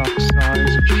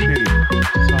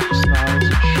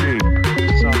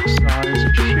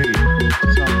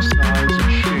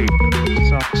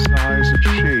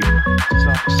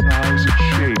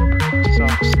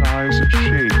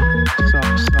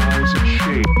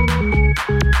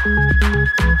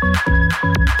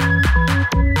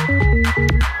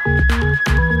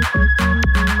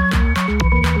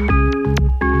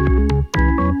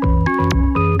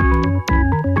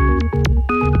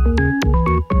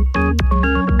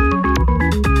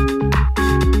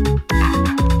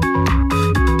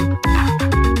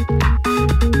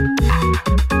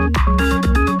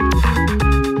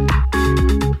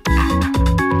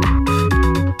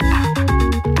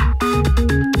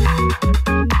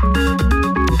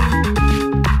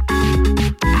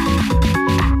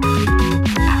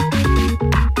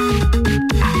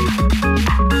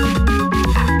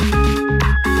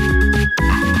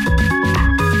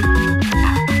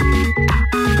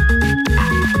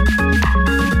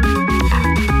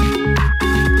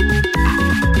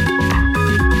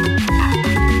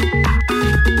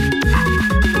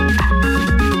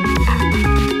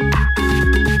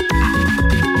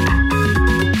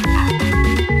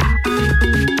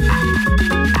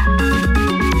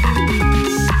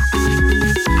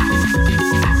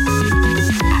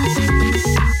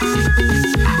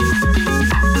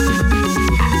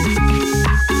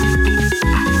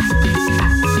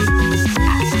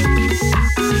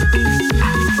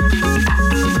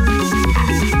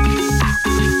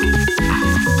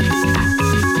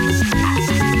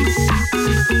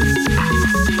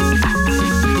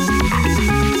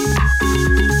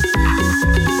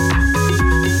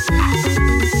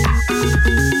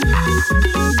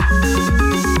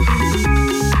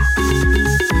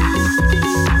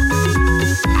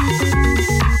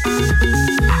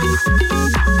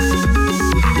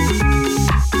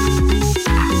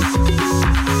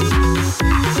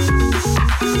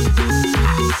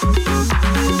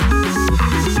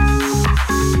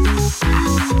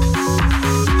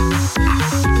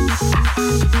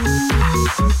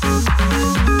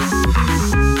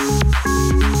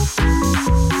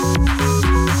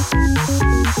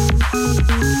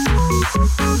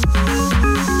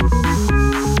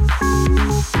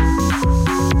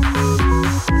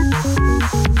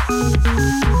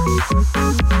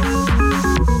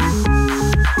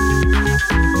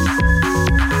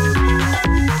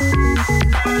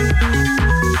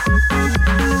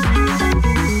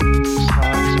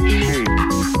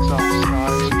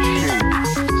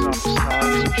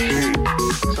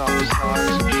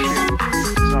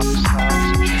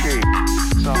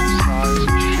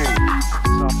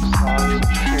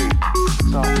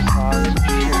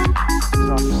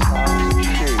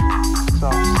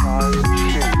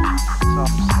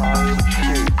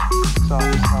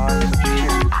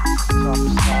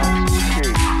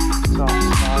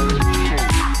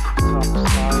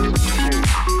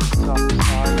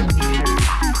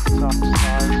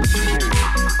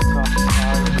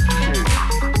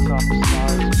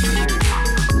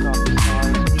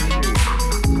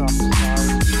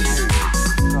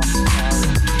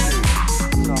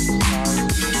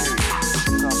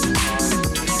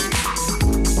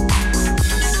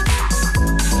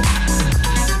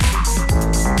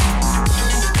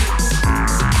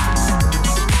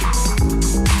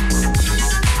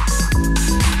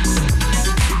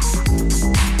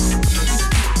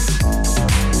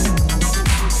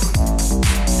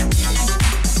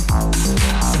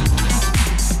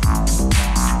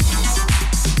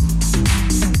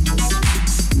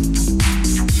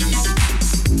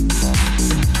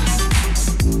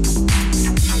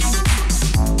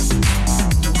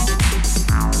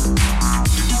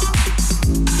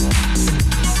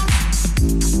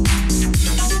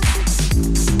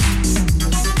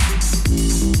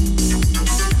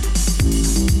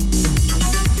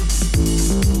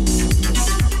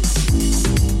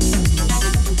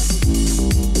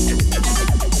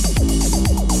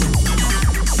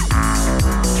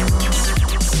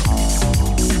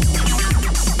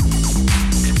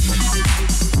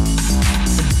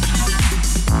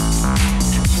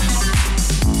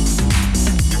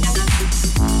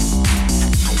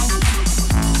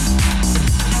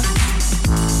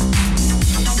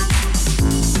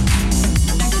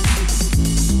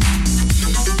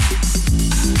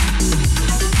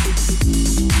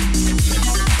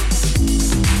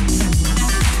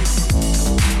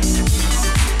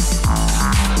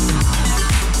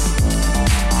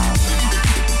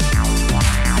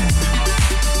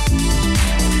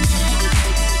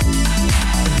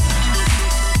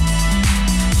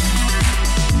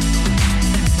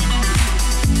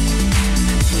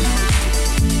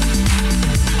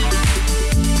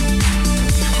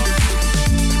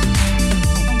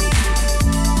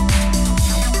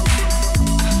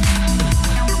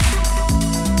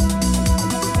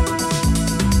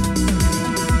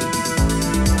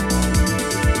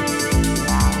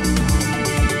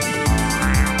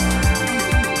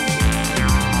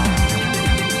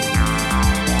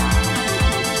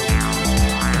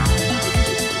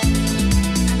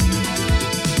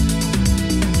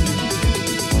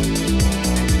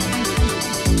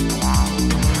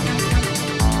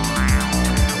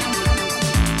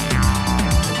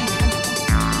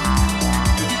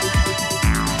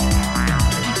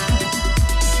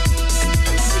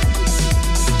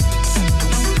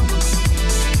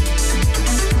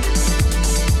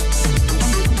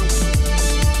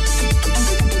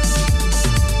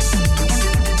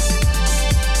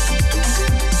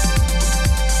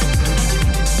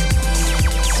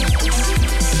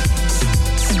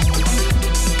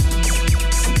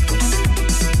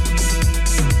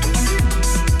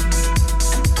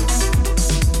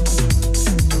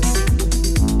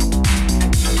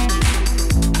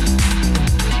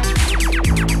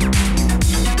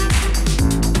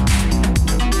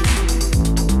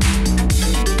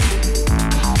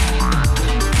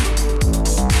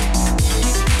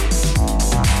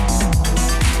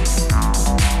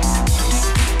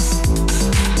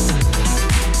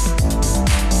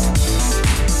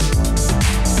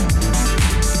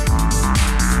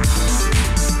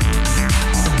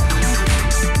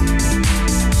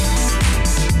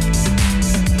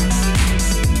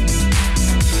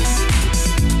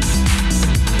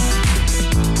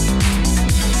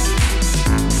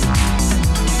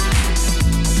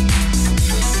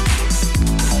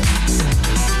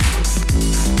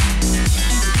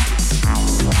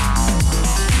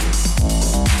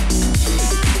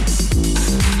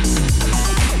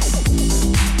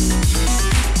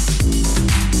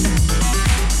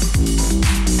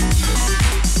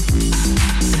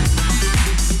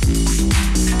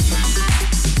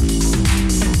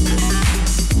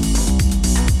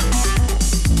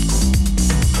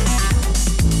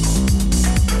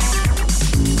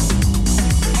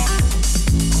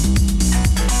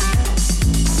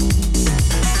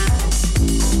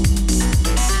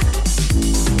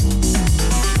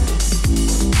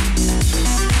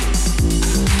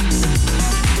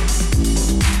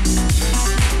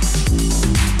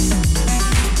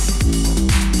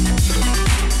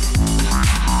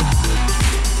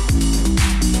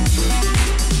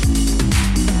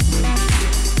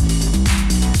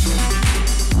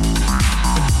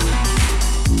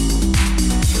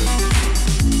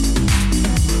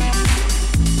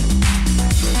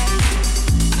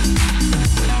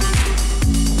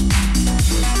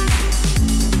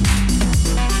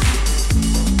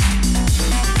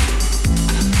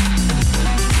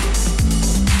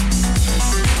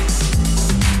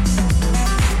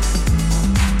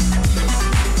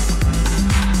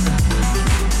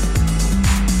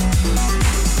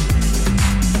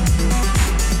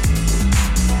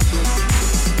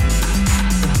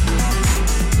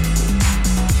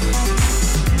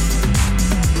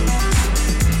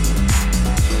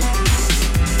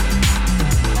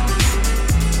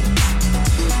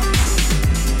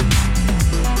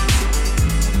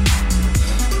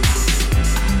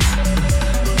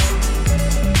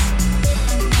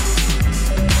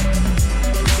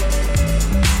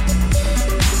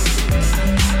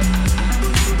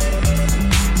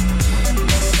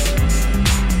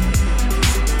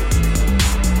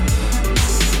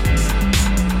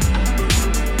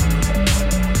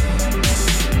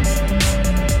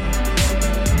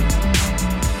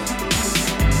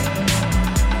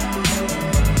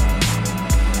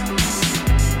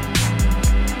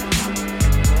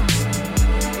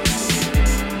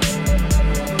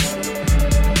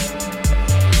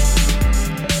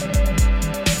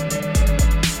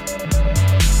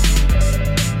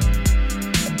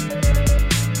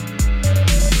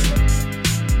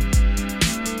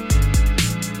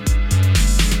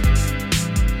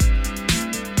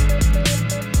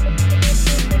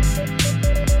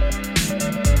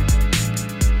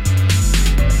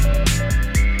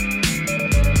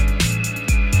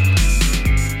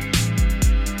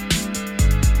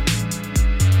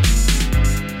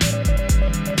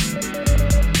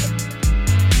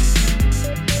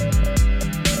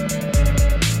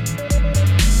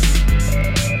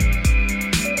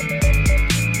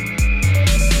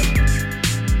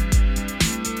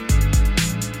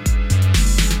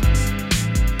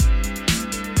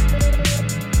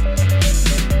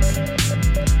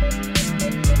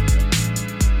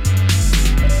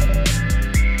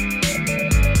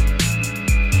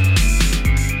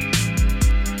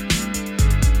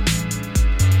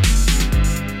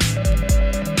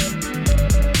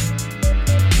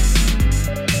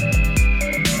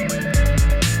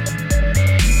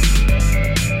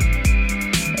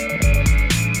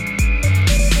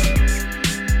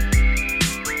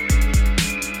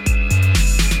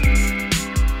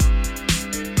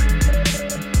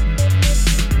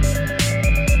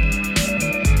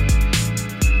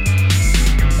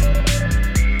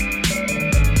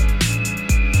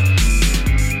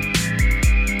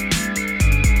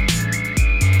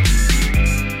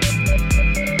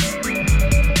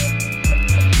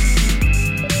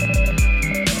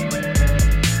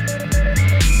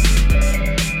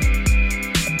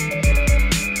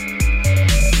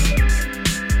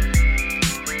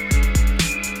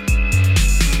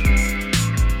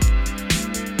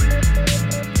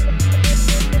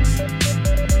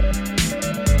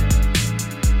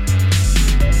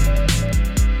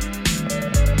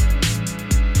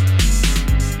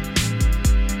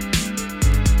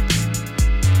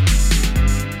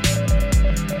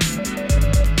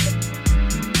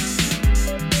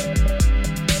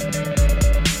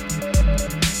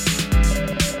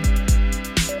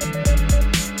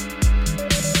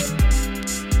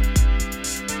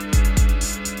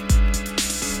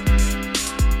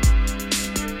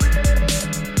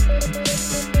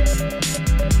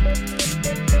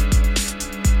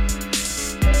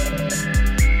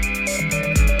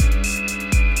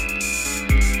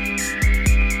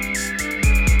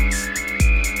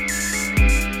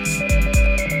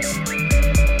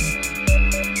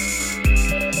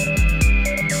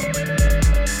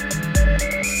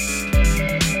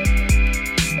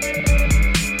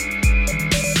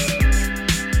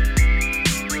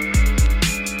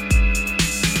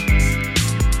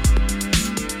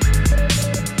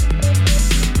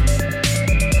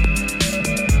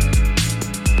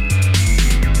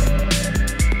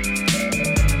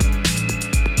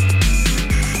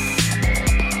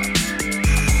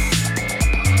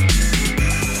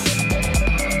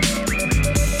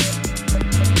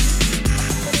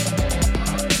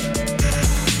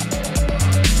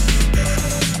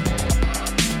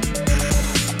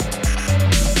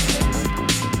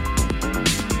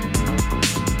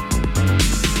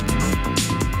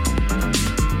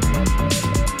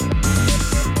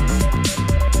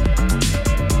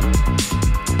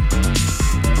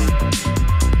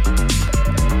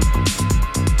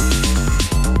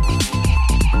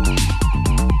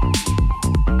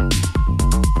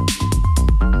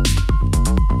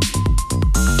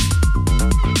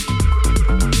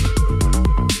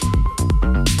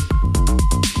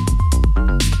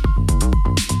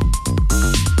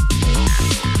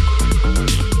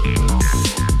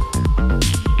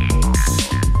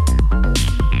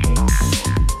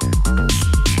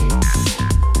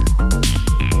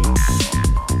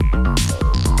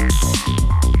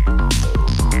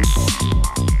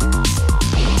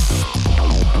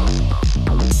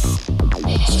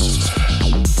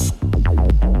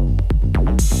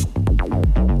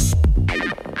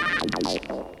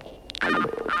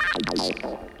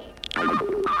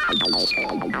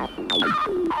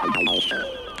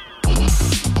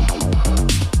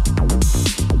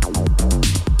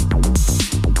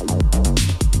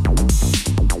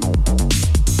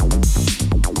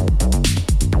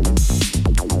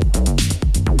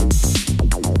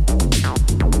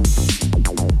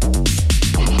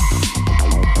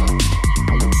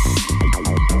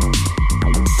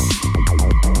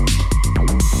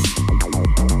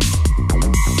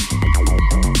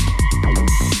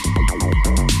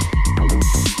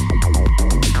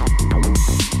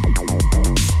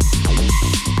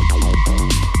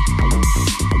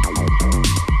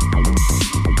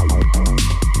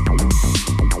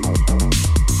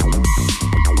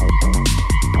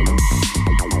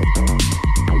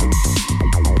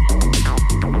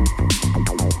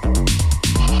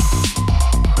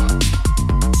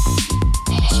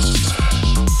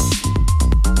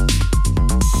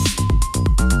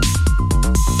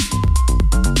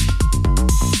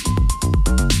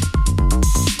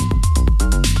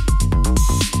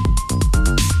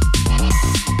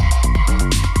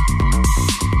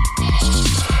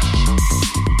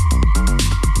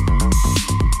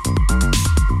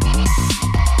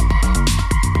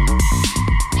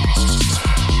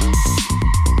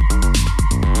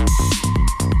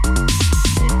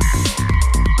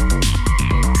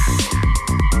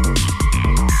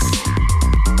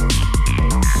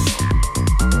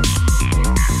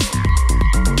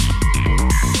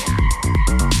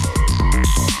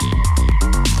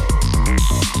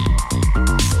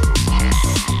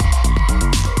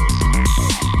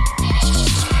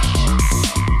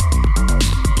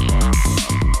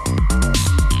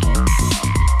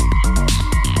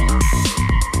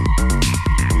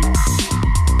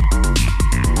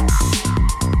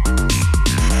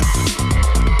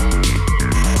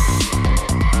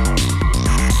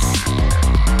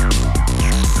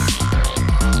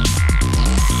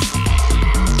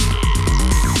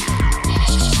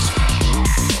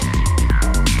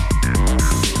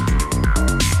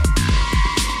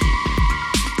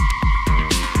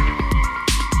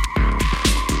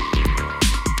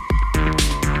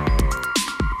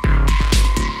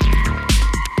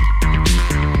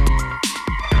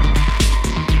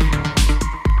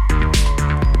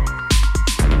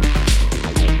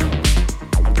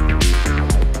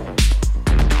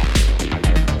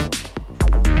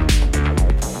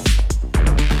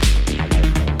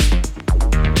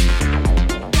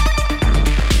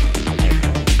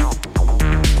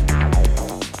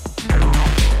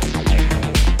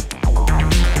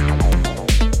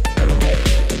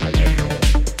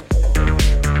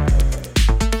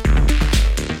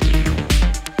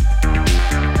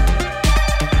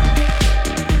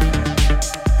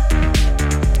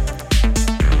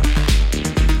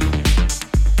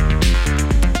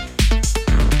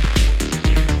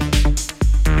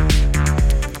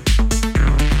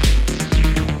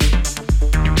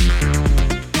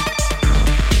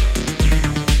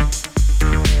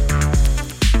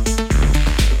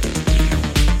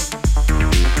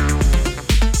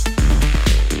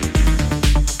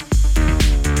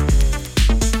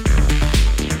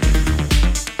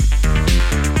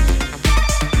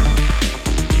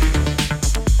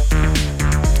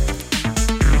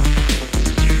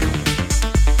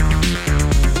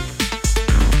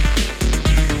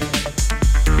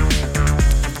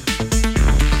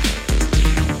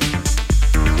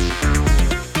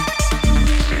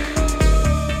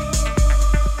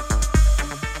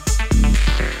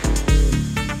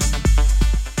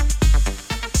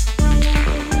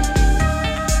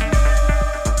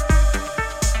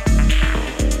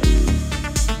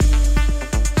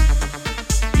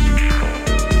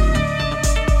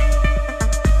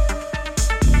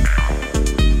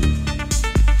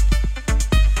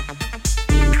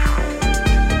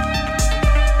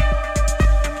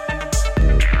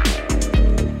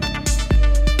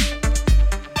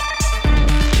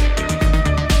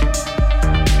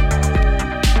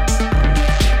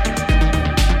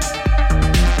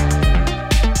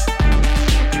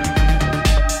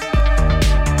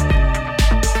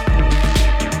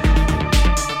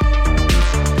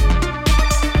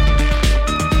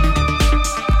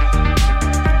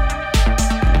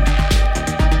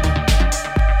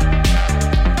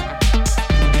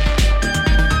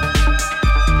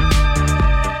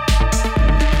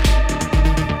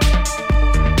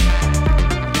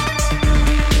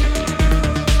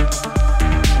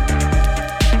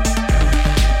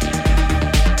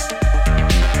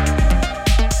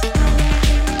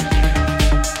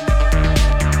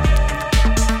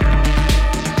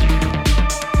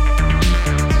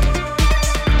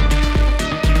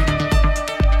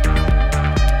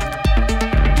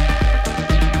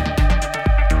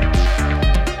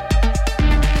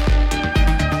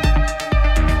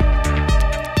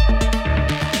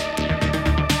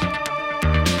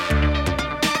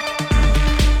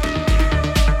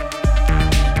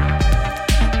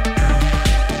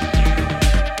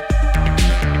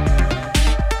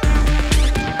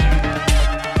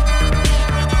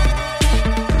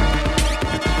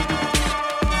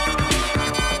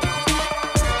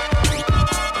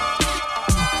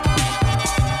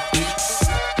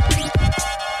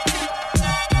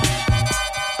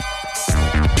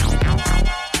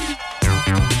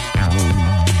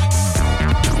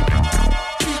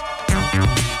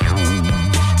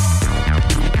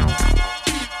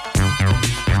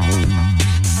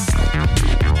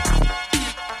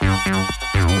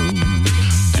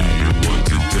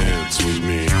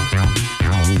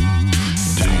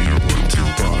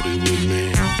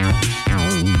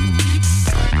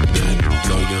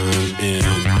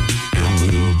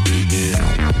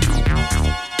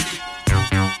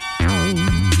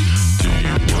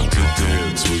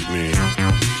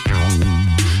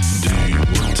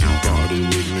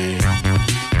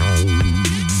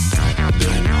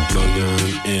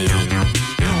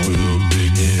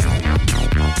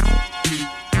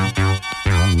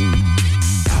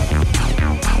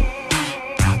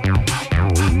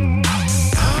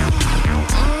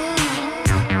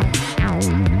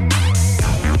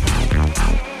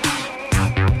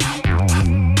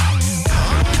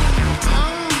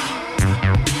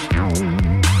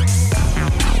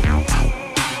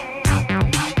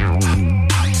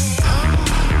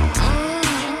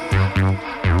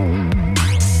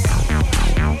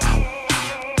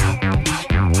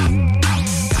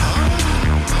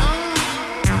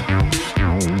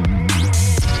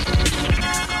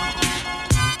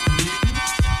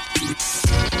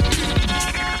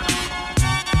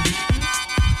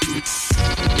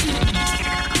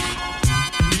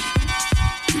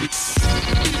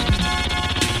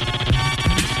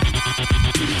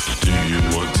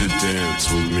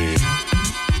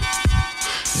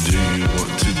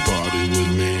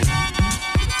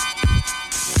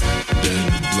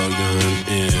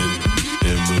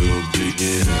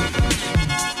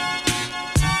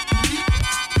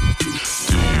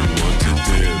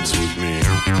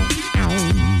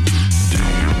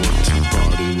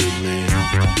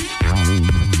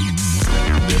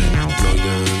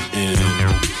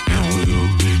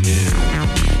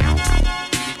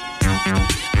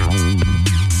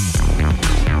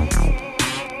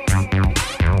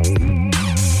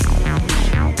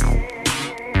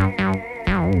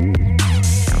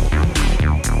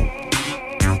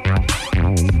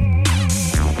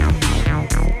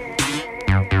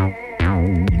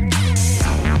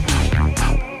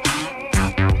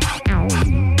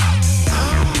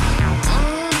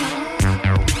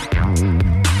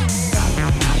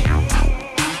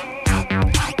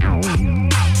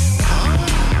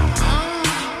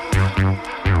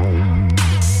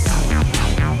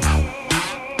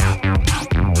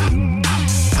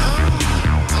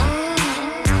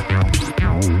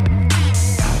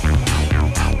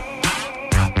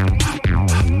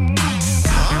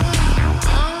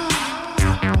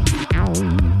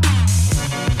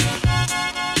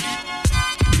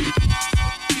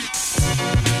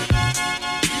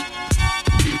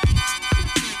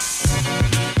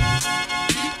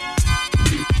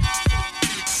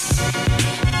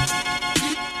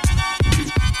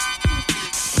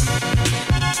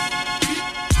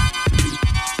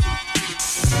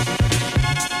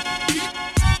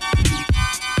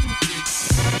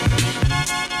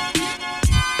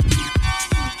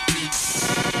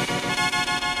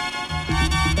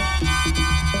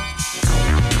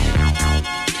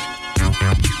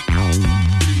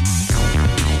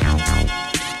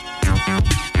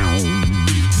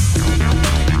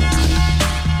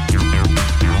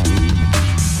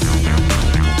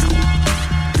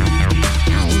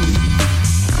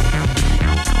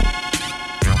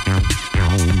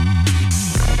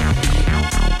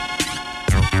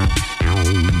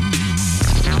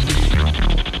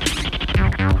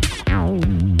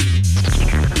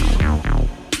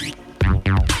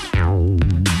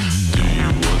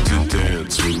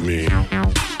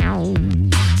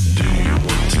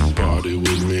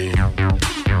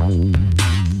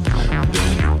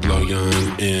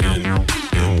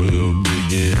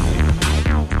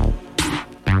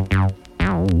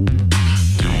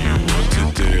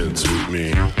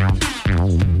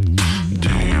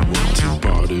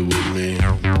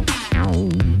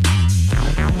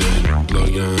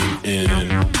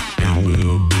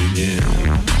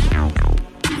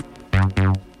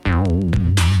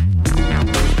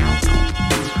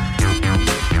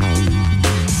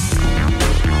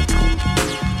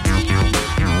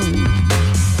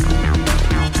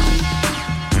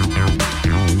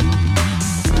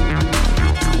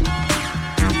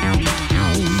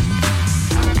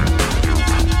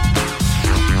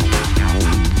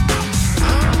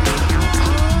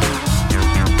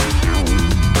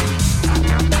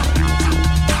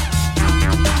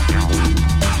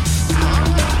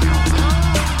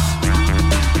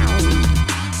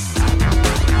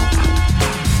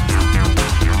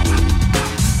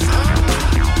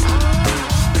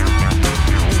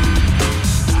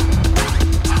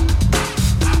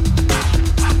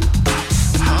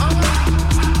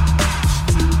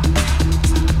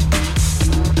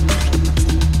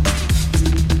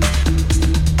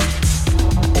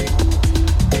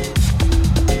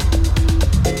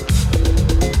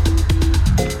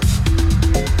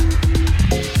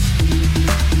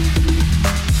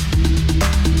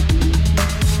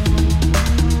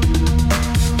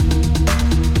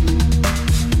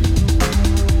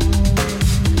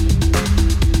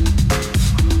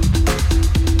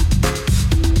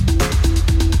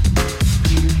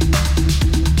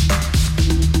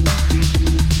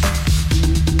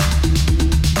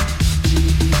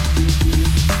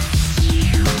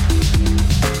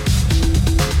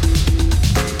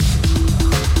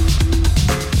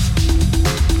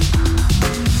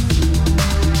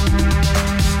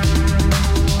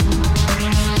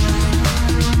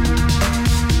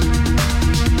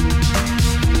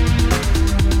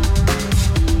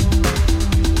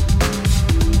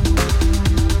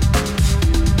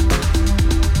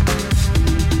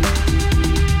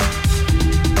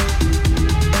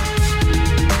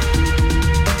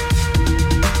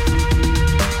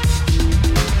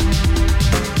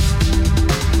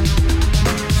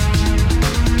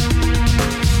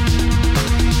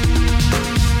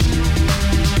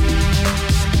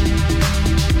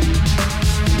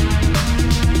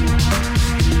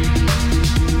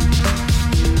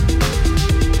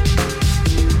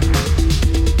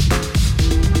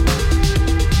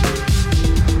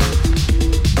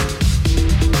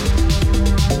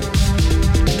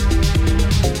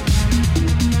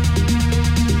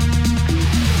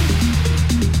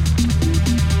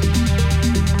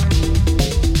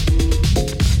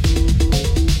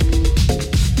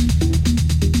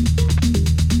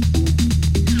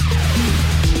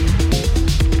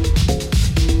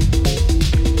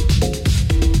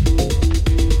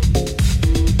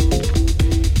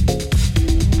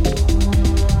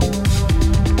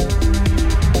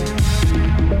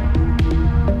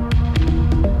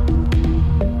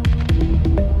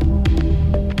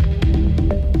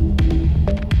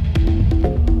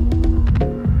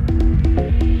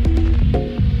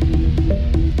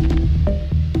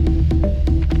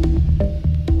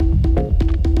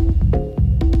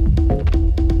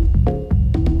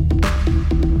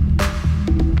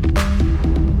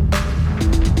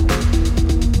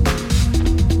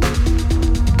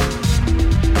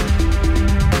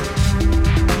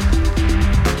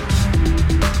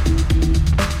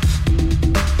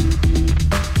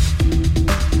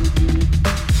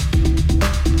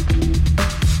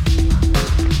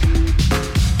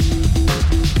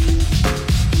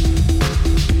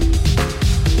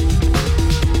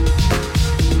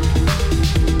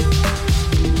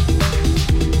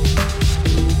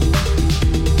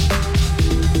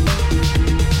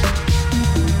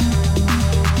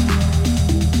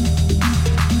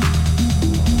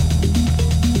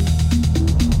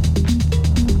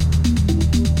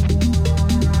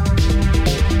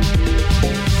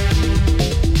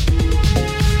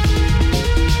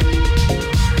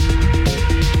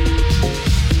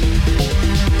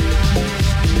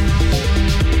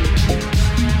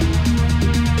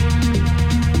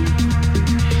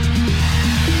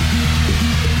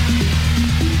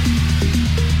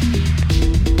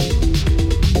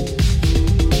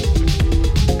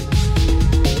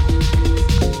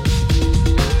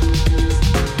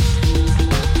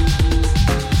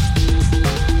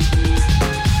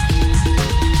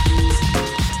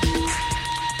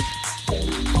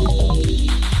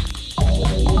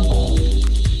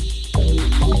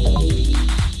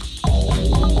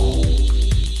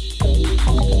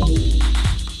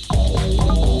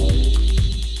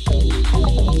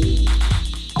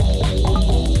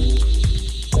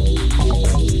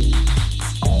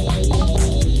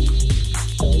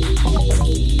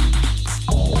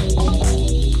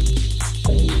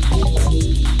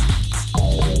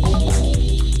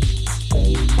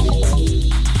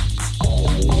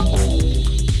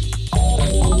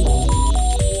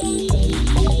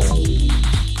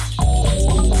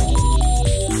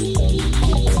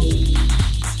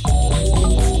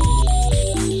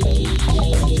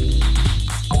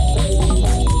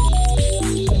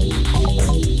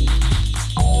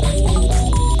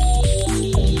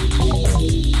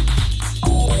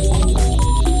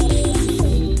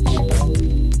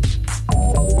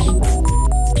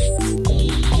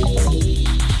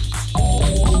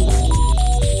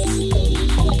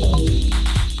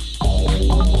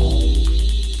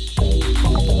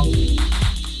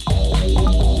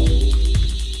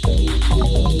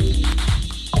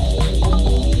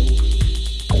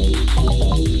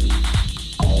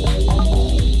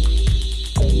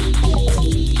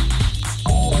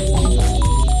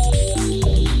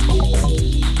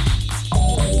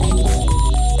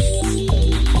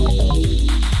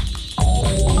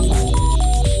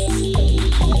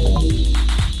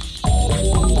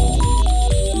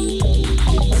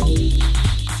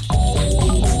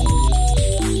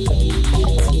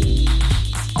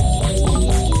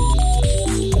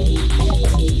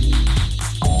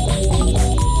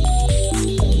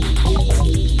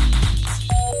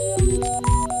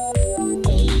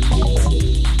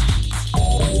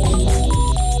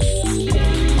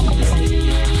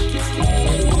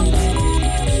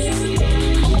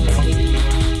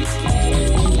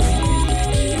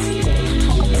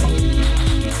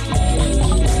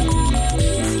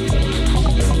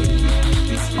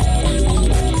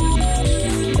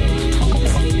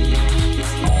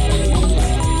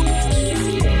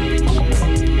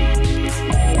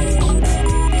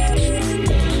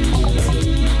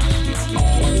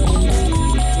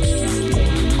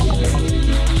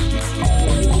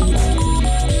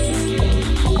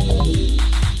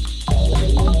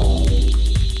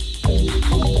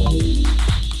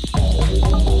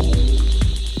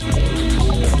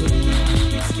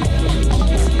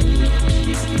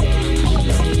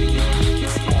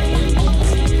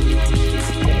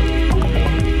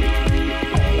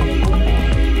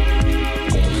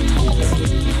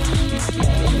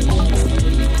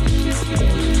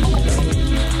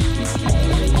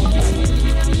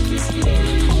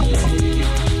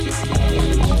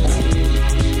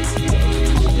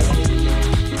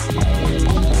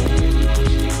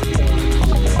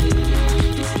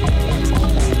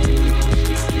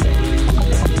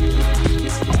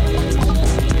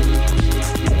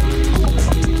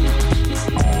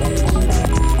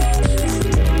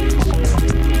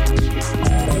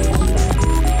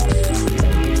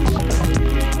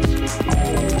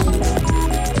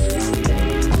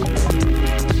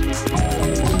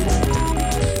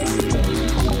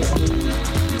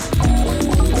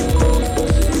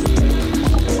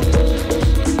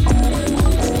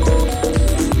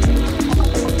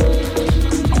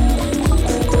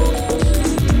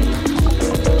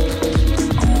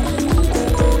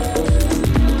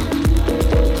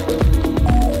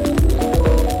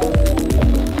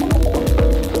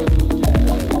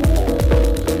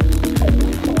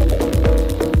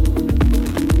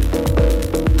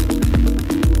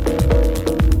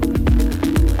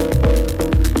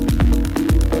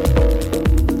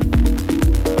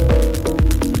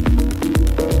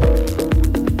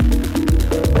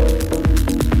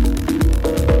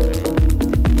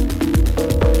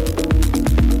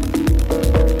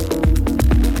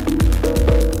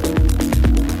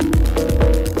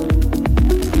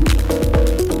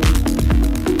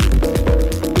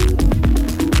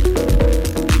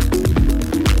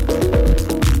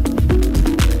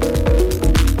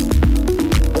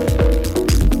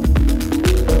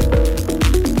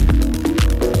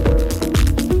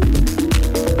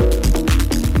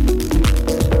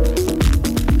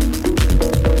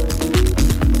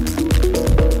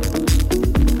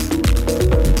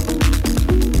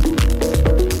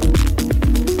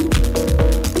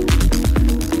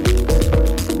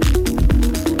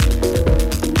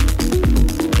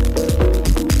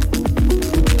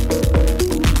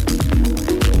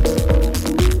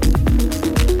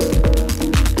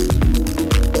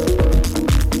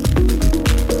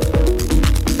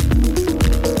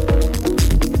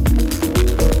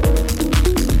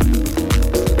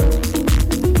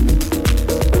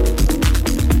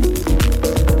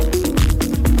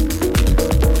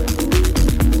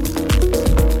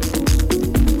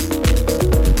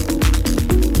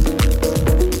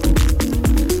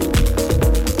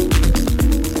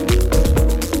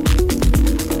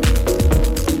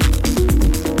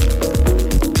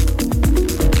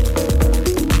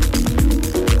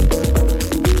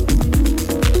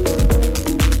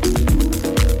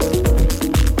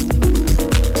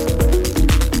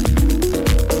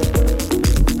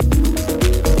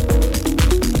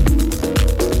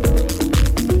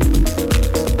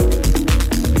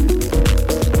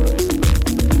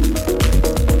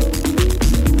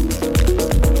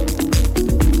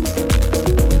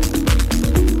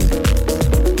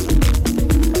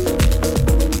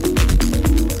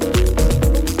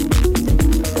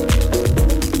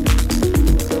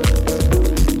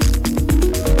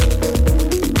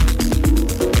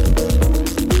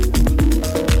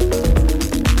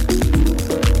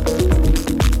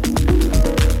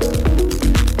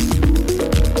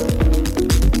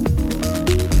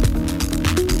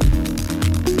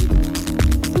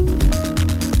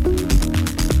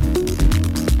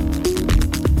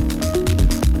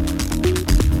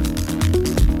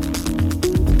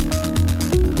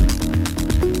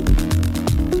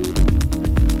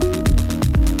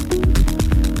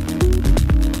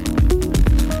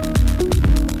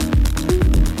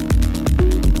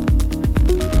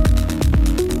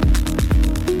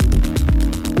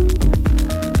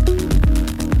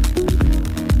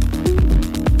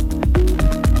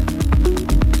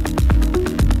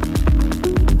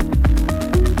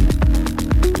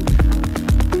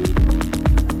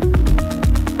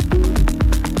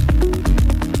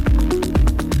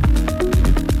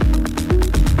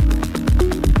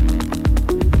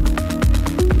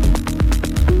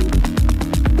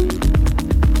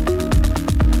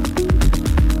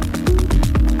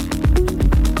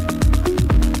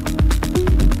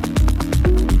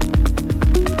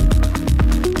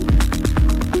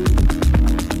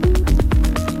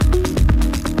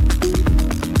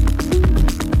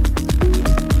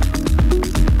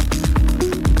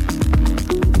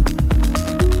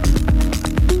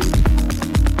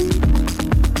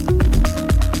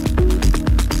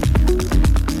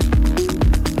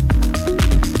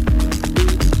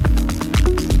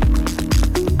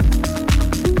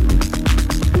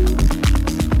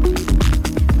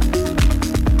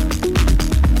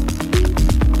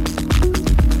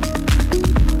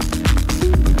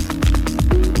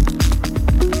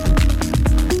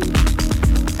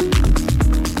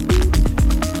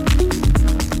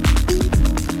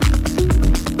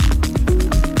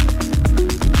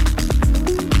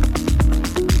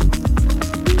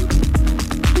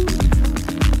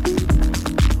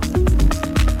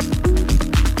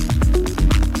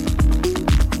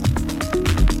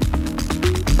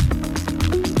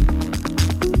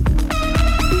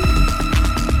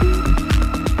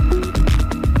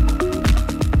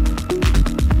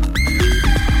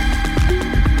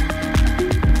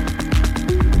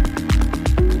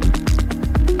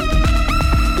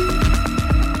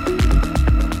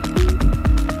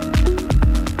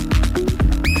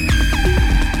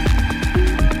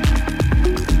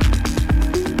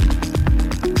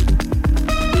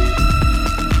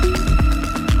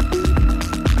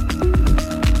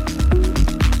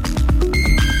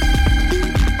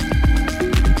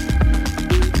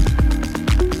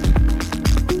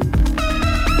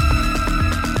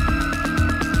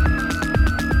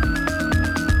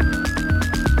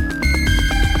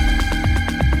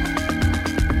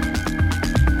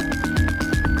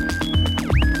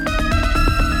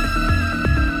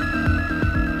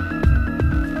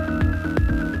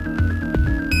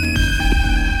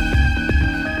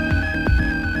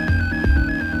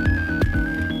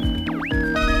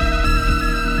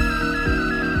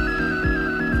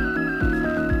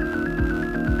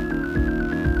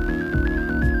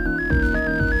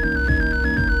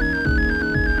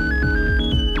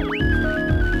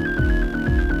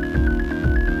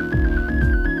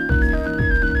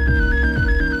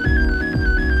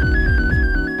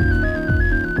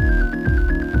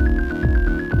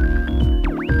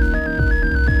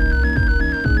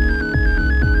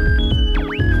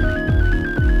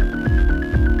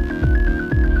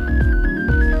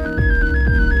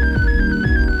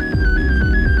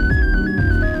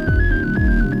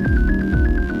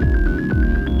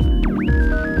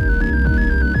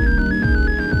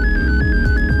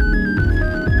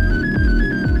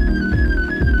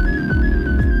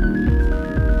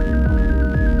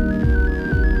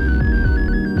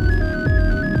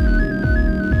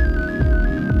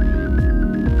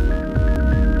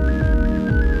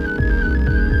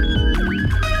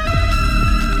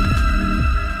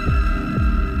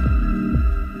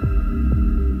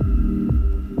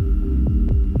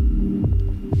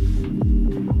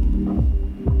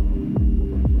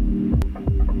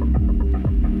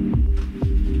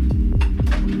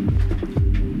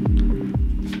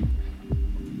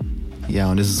Ja,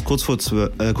 und es ist kurz vor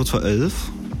 11.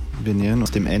 Wir nähern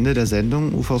uns dem Ende der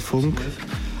Sendung. UV-Funk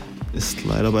ist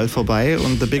leider bald vorbei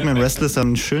und The Big Man Restless haben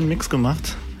einen schönen Mix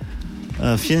gemacht.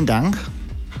 Vielen Dank.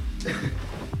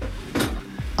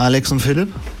 Alex und Philipp.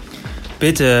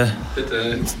 Bitte.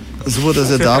 Super,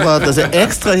 dass ihr da wart, dass ihr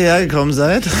extra hierher gekommen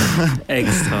seid.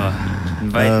 Extra.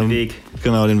 Einen weiten Weg.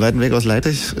 Genau, den weiten Weg aus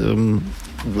Leipzig.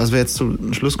 Was wir jetzt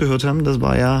zum Schluss gehört haben, das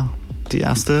war ja die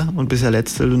erste und bisher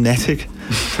letzte Lunatic.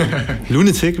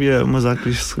 Lunatic, wie er immer sagt,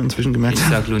 wie ich es inzwischen gemerkt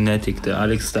habe. Ich sag Lunatic, der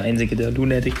Alex ist der Einzige, der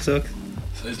Lunatic sagt.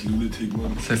 Das heißt Lunatic,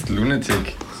 Mann. Das heißt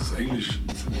Lunatic. Das ist Englisch.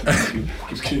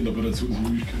 Gibt's keine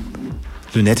Interpretationsmöglichkeit.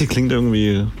 Lunatic klingt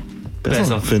irgendwie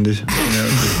besser. Finde ich.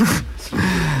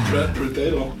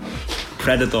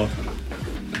 Predator.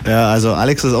 Ja, also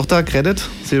Alex ist auch da, Credit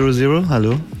 00,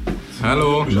 hallo.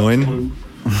 Hallo. 9.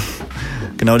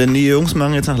 Genau, denn die Jungs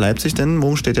machen jetzt nach Leipzig, denn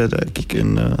morgen steht ja der Gig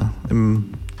in einem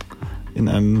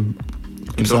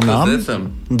Dr. Seltsam.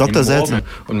 Dr. Seltsam.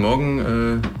 Und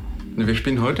morgen, wir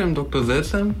spielen heute im Dr.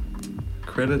 Seltsam,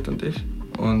 Credit und ich.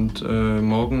 Und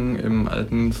morgen im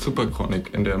alten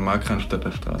Superchronic in der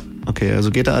Markranstädter Straße. Okay,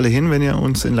 also geht da alle hin, wenn ihr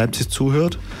uns in Leipzig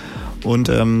zuhört.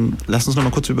 Und lasst uns noch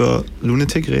mal kurz über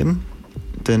Lunatic reden.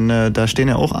 Denn da stehen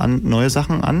ja auch neue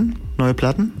Sachen an, neue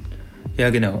Platten.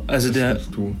 Ja, genau. Also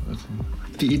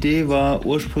die Idee war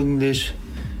ursprünglich,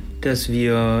 dass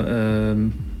wir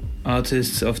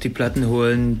Artists auf die Platten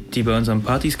holen, die bei unseren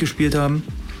Partys gespielt haben.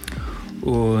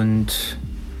 Und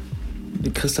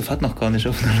Christoph hat noch gar nicht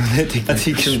auf einer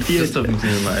Lunatic-Party gespielt. Christoph müssen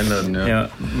wir mal einladen, ja. Ja,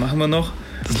 machen wir noch.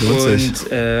 Das lohnt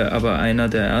sich. Aber einer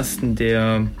der ersten,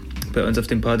 der bei uns auf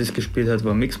den Partys gespielt hat,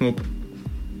 war Mixmob.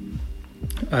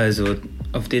 Also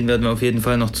auf den werden wir auf jeden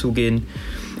Fall noch zugehen.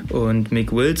 Und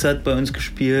Mick Wills hat bei uns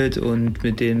gespielt und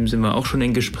mit dem sind wir auch schon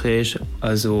in Gespräch.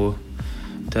 Also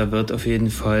da wird auf jeden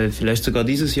Fall, vielleicht sogar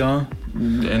dieses Jahr,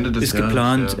 Ende des ist Jahres,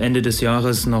 geplant, ja. Ende des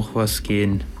Jahres noch was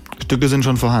gehen. Stücke sind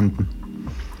schon vorhanden.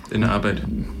 In der Arbeit.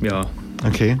 Ja.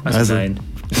 Okay, Also nein.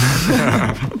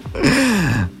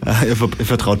 ihr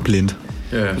vertraut blind.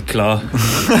 Ja. Klar.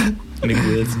 Mick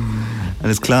Wills.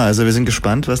 Alles klar, also wir sind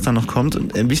gespannt, was da noch kommt.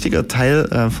 Und ein wichtiger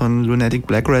Teil von Lunatic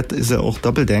Black Rat ist ja auch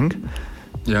Doppeldank,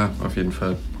 Ja, auf jeden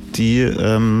Fall. die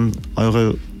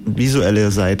eure visuelle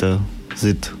Seite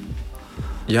sind.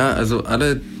 Ja, also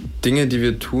alle Dinge, die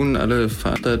wir tun, alle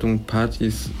Veranstaltungen,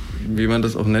 Partys, wie man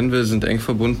das auch nennen will, sind eng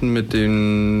verbunden mit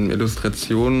den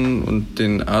Illustrationen und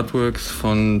den Artworks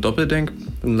von Doppeldank,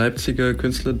 ein Leipziger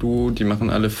Künstlerduo. Die machen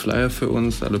alle Flyer für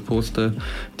uns, alle Poster.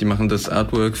 Die machen das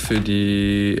Artwork für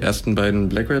die ersten beiden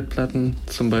Black Rat Platten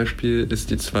zum Beispiel.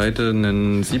 Ist die zweite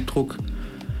ein Siebdruck,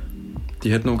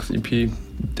 die Headnox EP,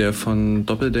 der von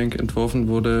Doppeldank entworfen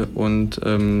wurde. Und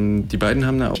die beiden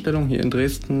haben eine Ausstellung hier in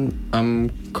Dresden.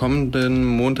 Am kommenden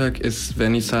Montag ist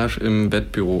Vernissage im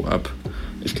Wettbüro ab,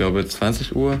 ich glaube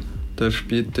 20 Uhr. Da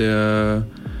spielt der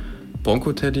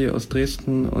Bronco Teddy aus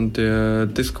Dresden und der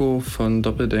Disco von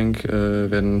Doppeldank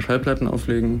werden Schallplatten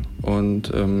auflegen.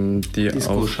 Und die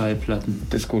Disco-Schallplatten.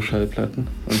 Disco-Schallplatten.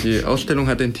 Und die Ausstellung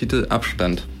hat den Titel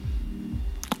Abstand.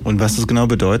 Und was das genau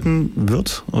bedeuten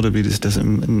wird oder wie sich das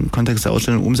im Kontext der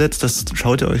Ausstellung umsetzt, das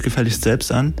schaut ihr euch gefälligst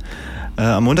selbst an.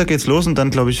 Am Montag geht's los und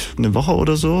dann, glaube ich, eine Woche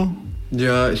oder so.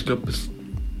 Ja, ich glaube bis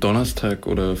Donnerstag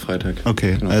oder Freitag.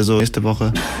 Okay, genau. Also nächste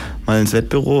Woche mal ins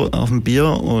Wettbüro auf ein Bier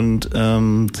und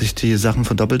sich die Sachen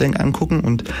von Doppeldank angucken.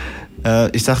 Und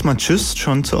ich sag mal Tschüss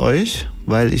schon zu euch,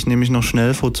 weil ich nämlich noch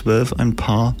schnell vor 12 ein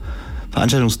paar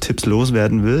Veranstaltungstipps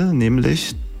loswerden will,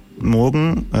 nämlich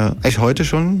morgen, eigentlich heute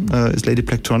schon, ist Lady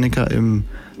Plektronica im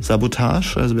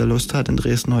Sabotage. Also wer Lust hat in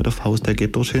Dresden heute auf Haus, der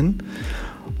geht dorthin.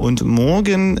 Und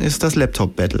morgen ist das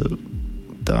Laptop-Battle.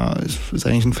 Da ist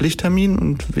eigentlich ein Pflichttermin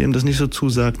und wem das nicht so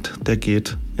zusagt, der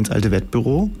geht ins alte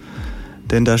Wettbüro.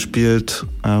 Denn da spielt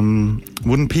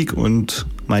Wooden Peak und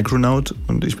Micronaut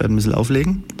und ich werde ein bisschen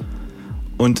auflegen.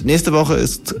 Und nächste Woche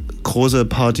ist große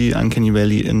Party an Uncanny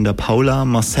Valley in der Paula.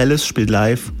 Marcellus spielt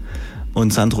live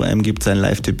und Sandro M. gibt sein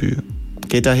Live-Debüt.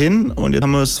 Geht da hin und jetzt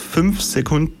haben wir es 5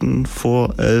 Sekunden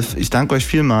vor 11. Ich danke euch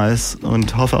vielmals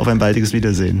und hoffe auf ein baldiges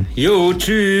Wiedersehen. Jo,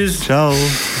 tschüss. Ciao.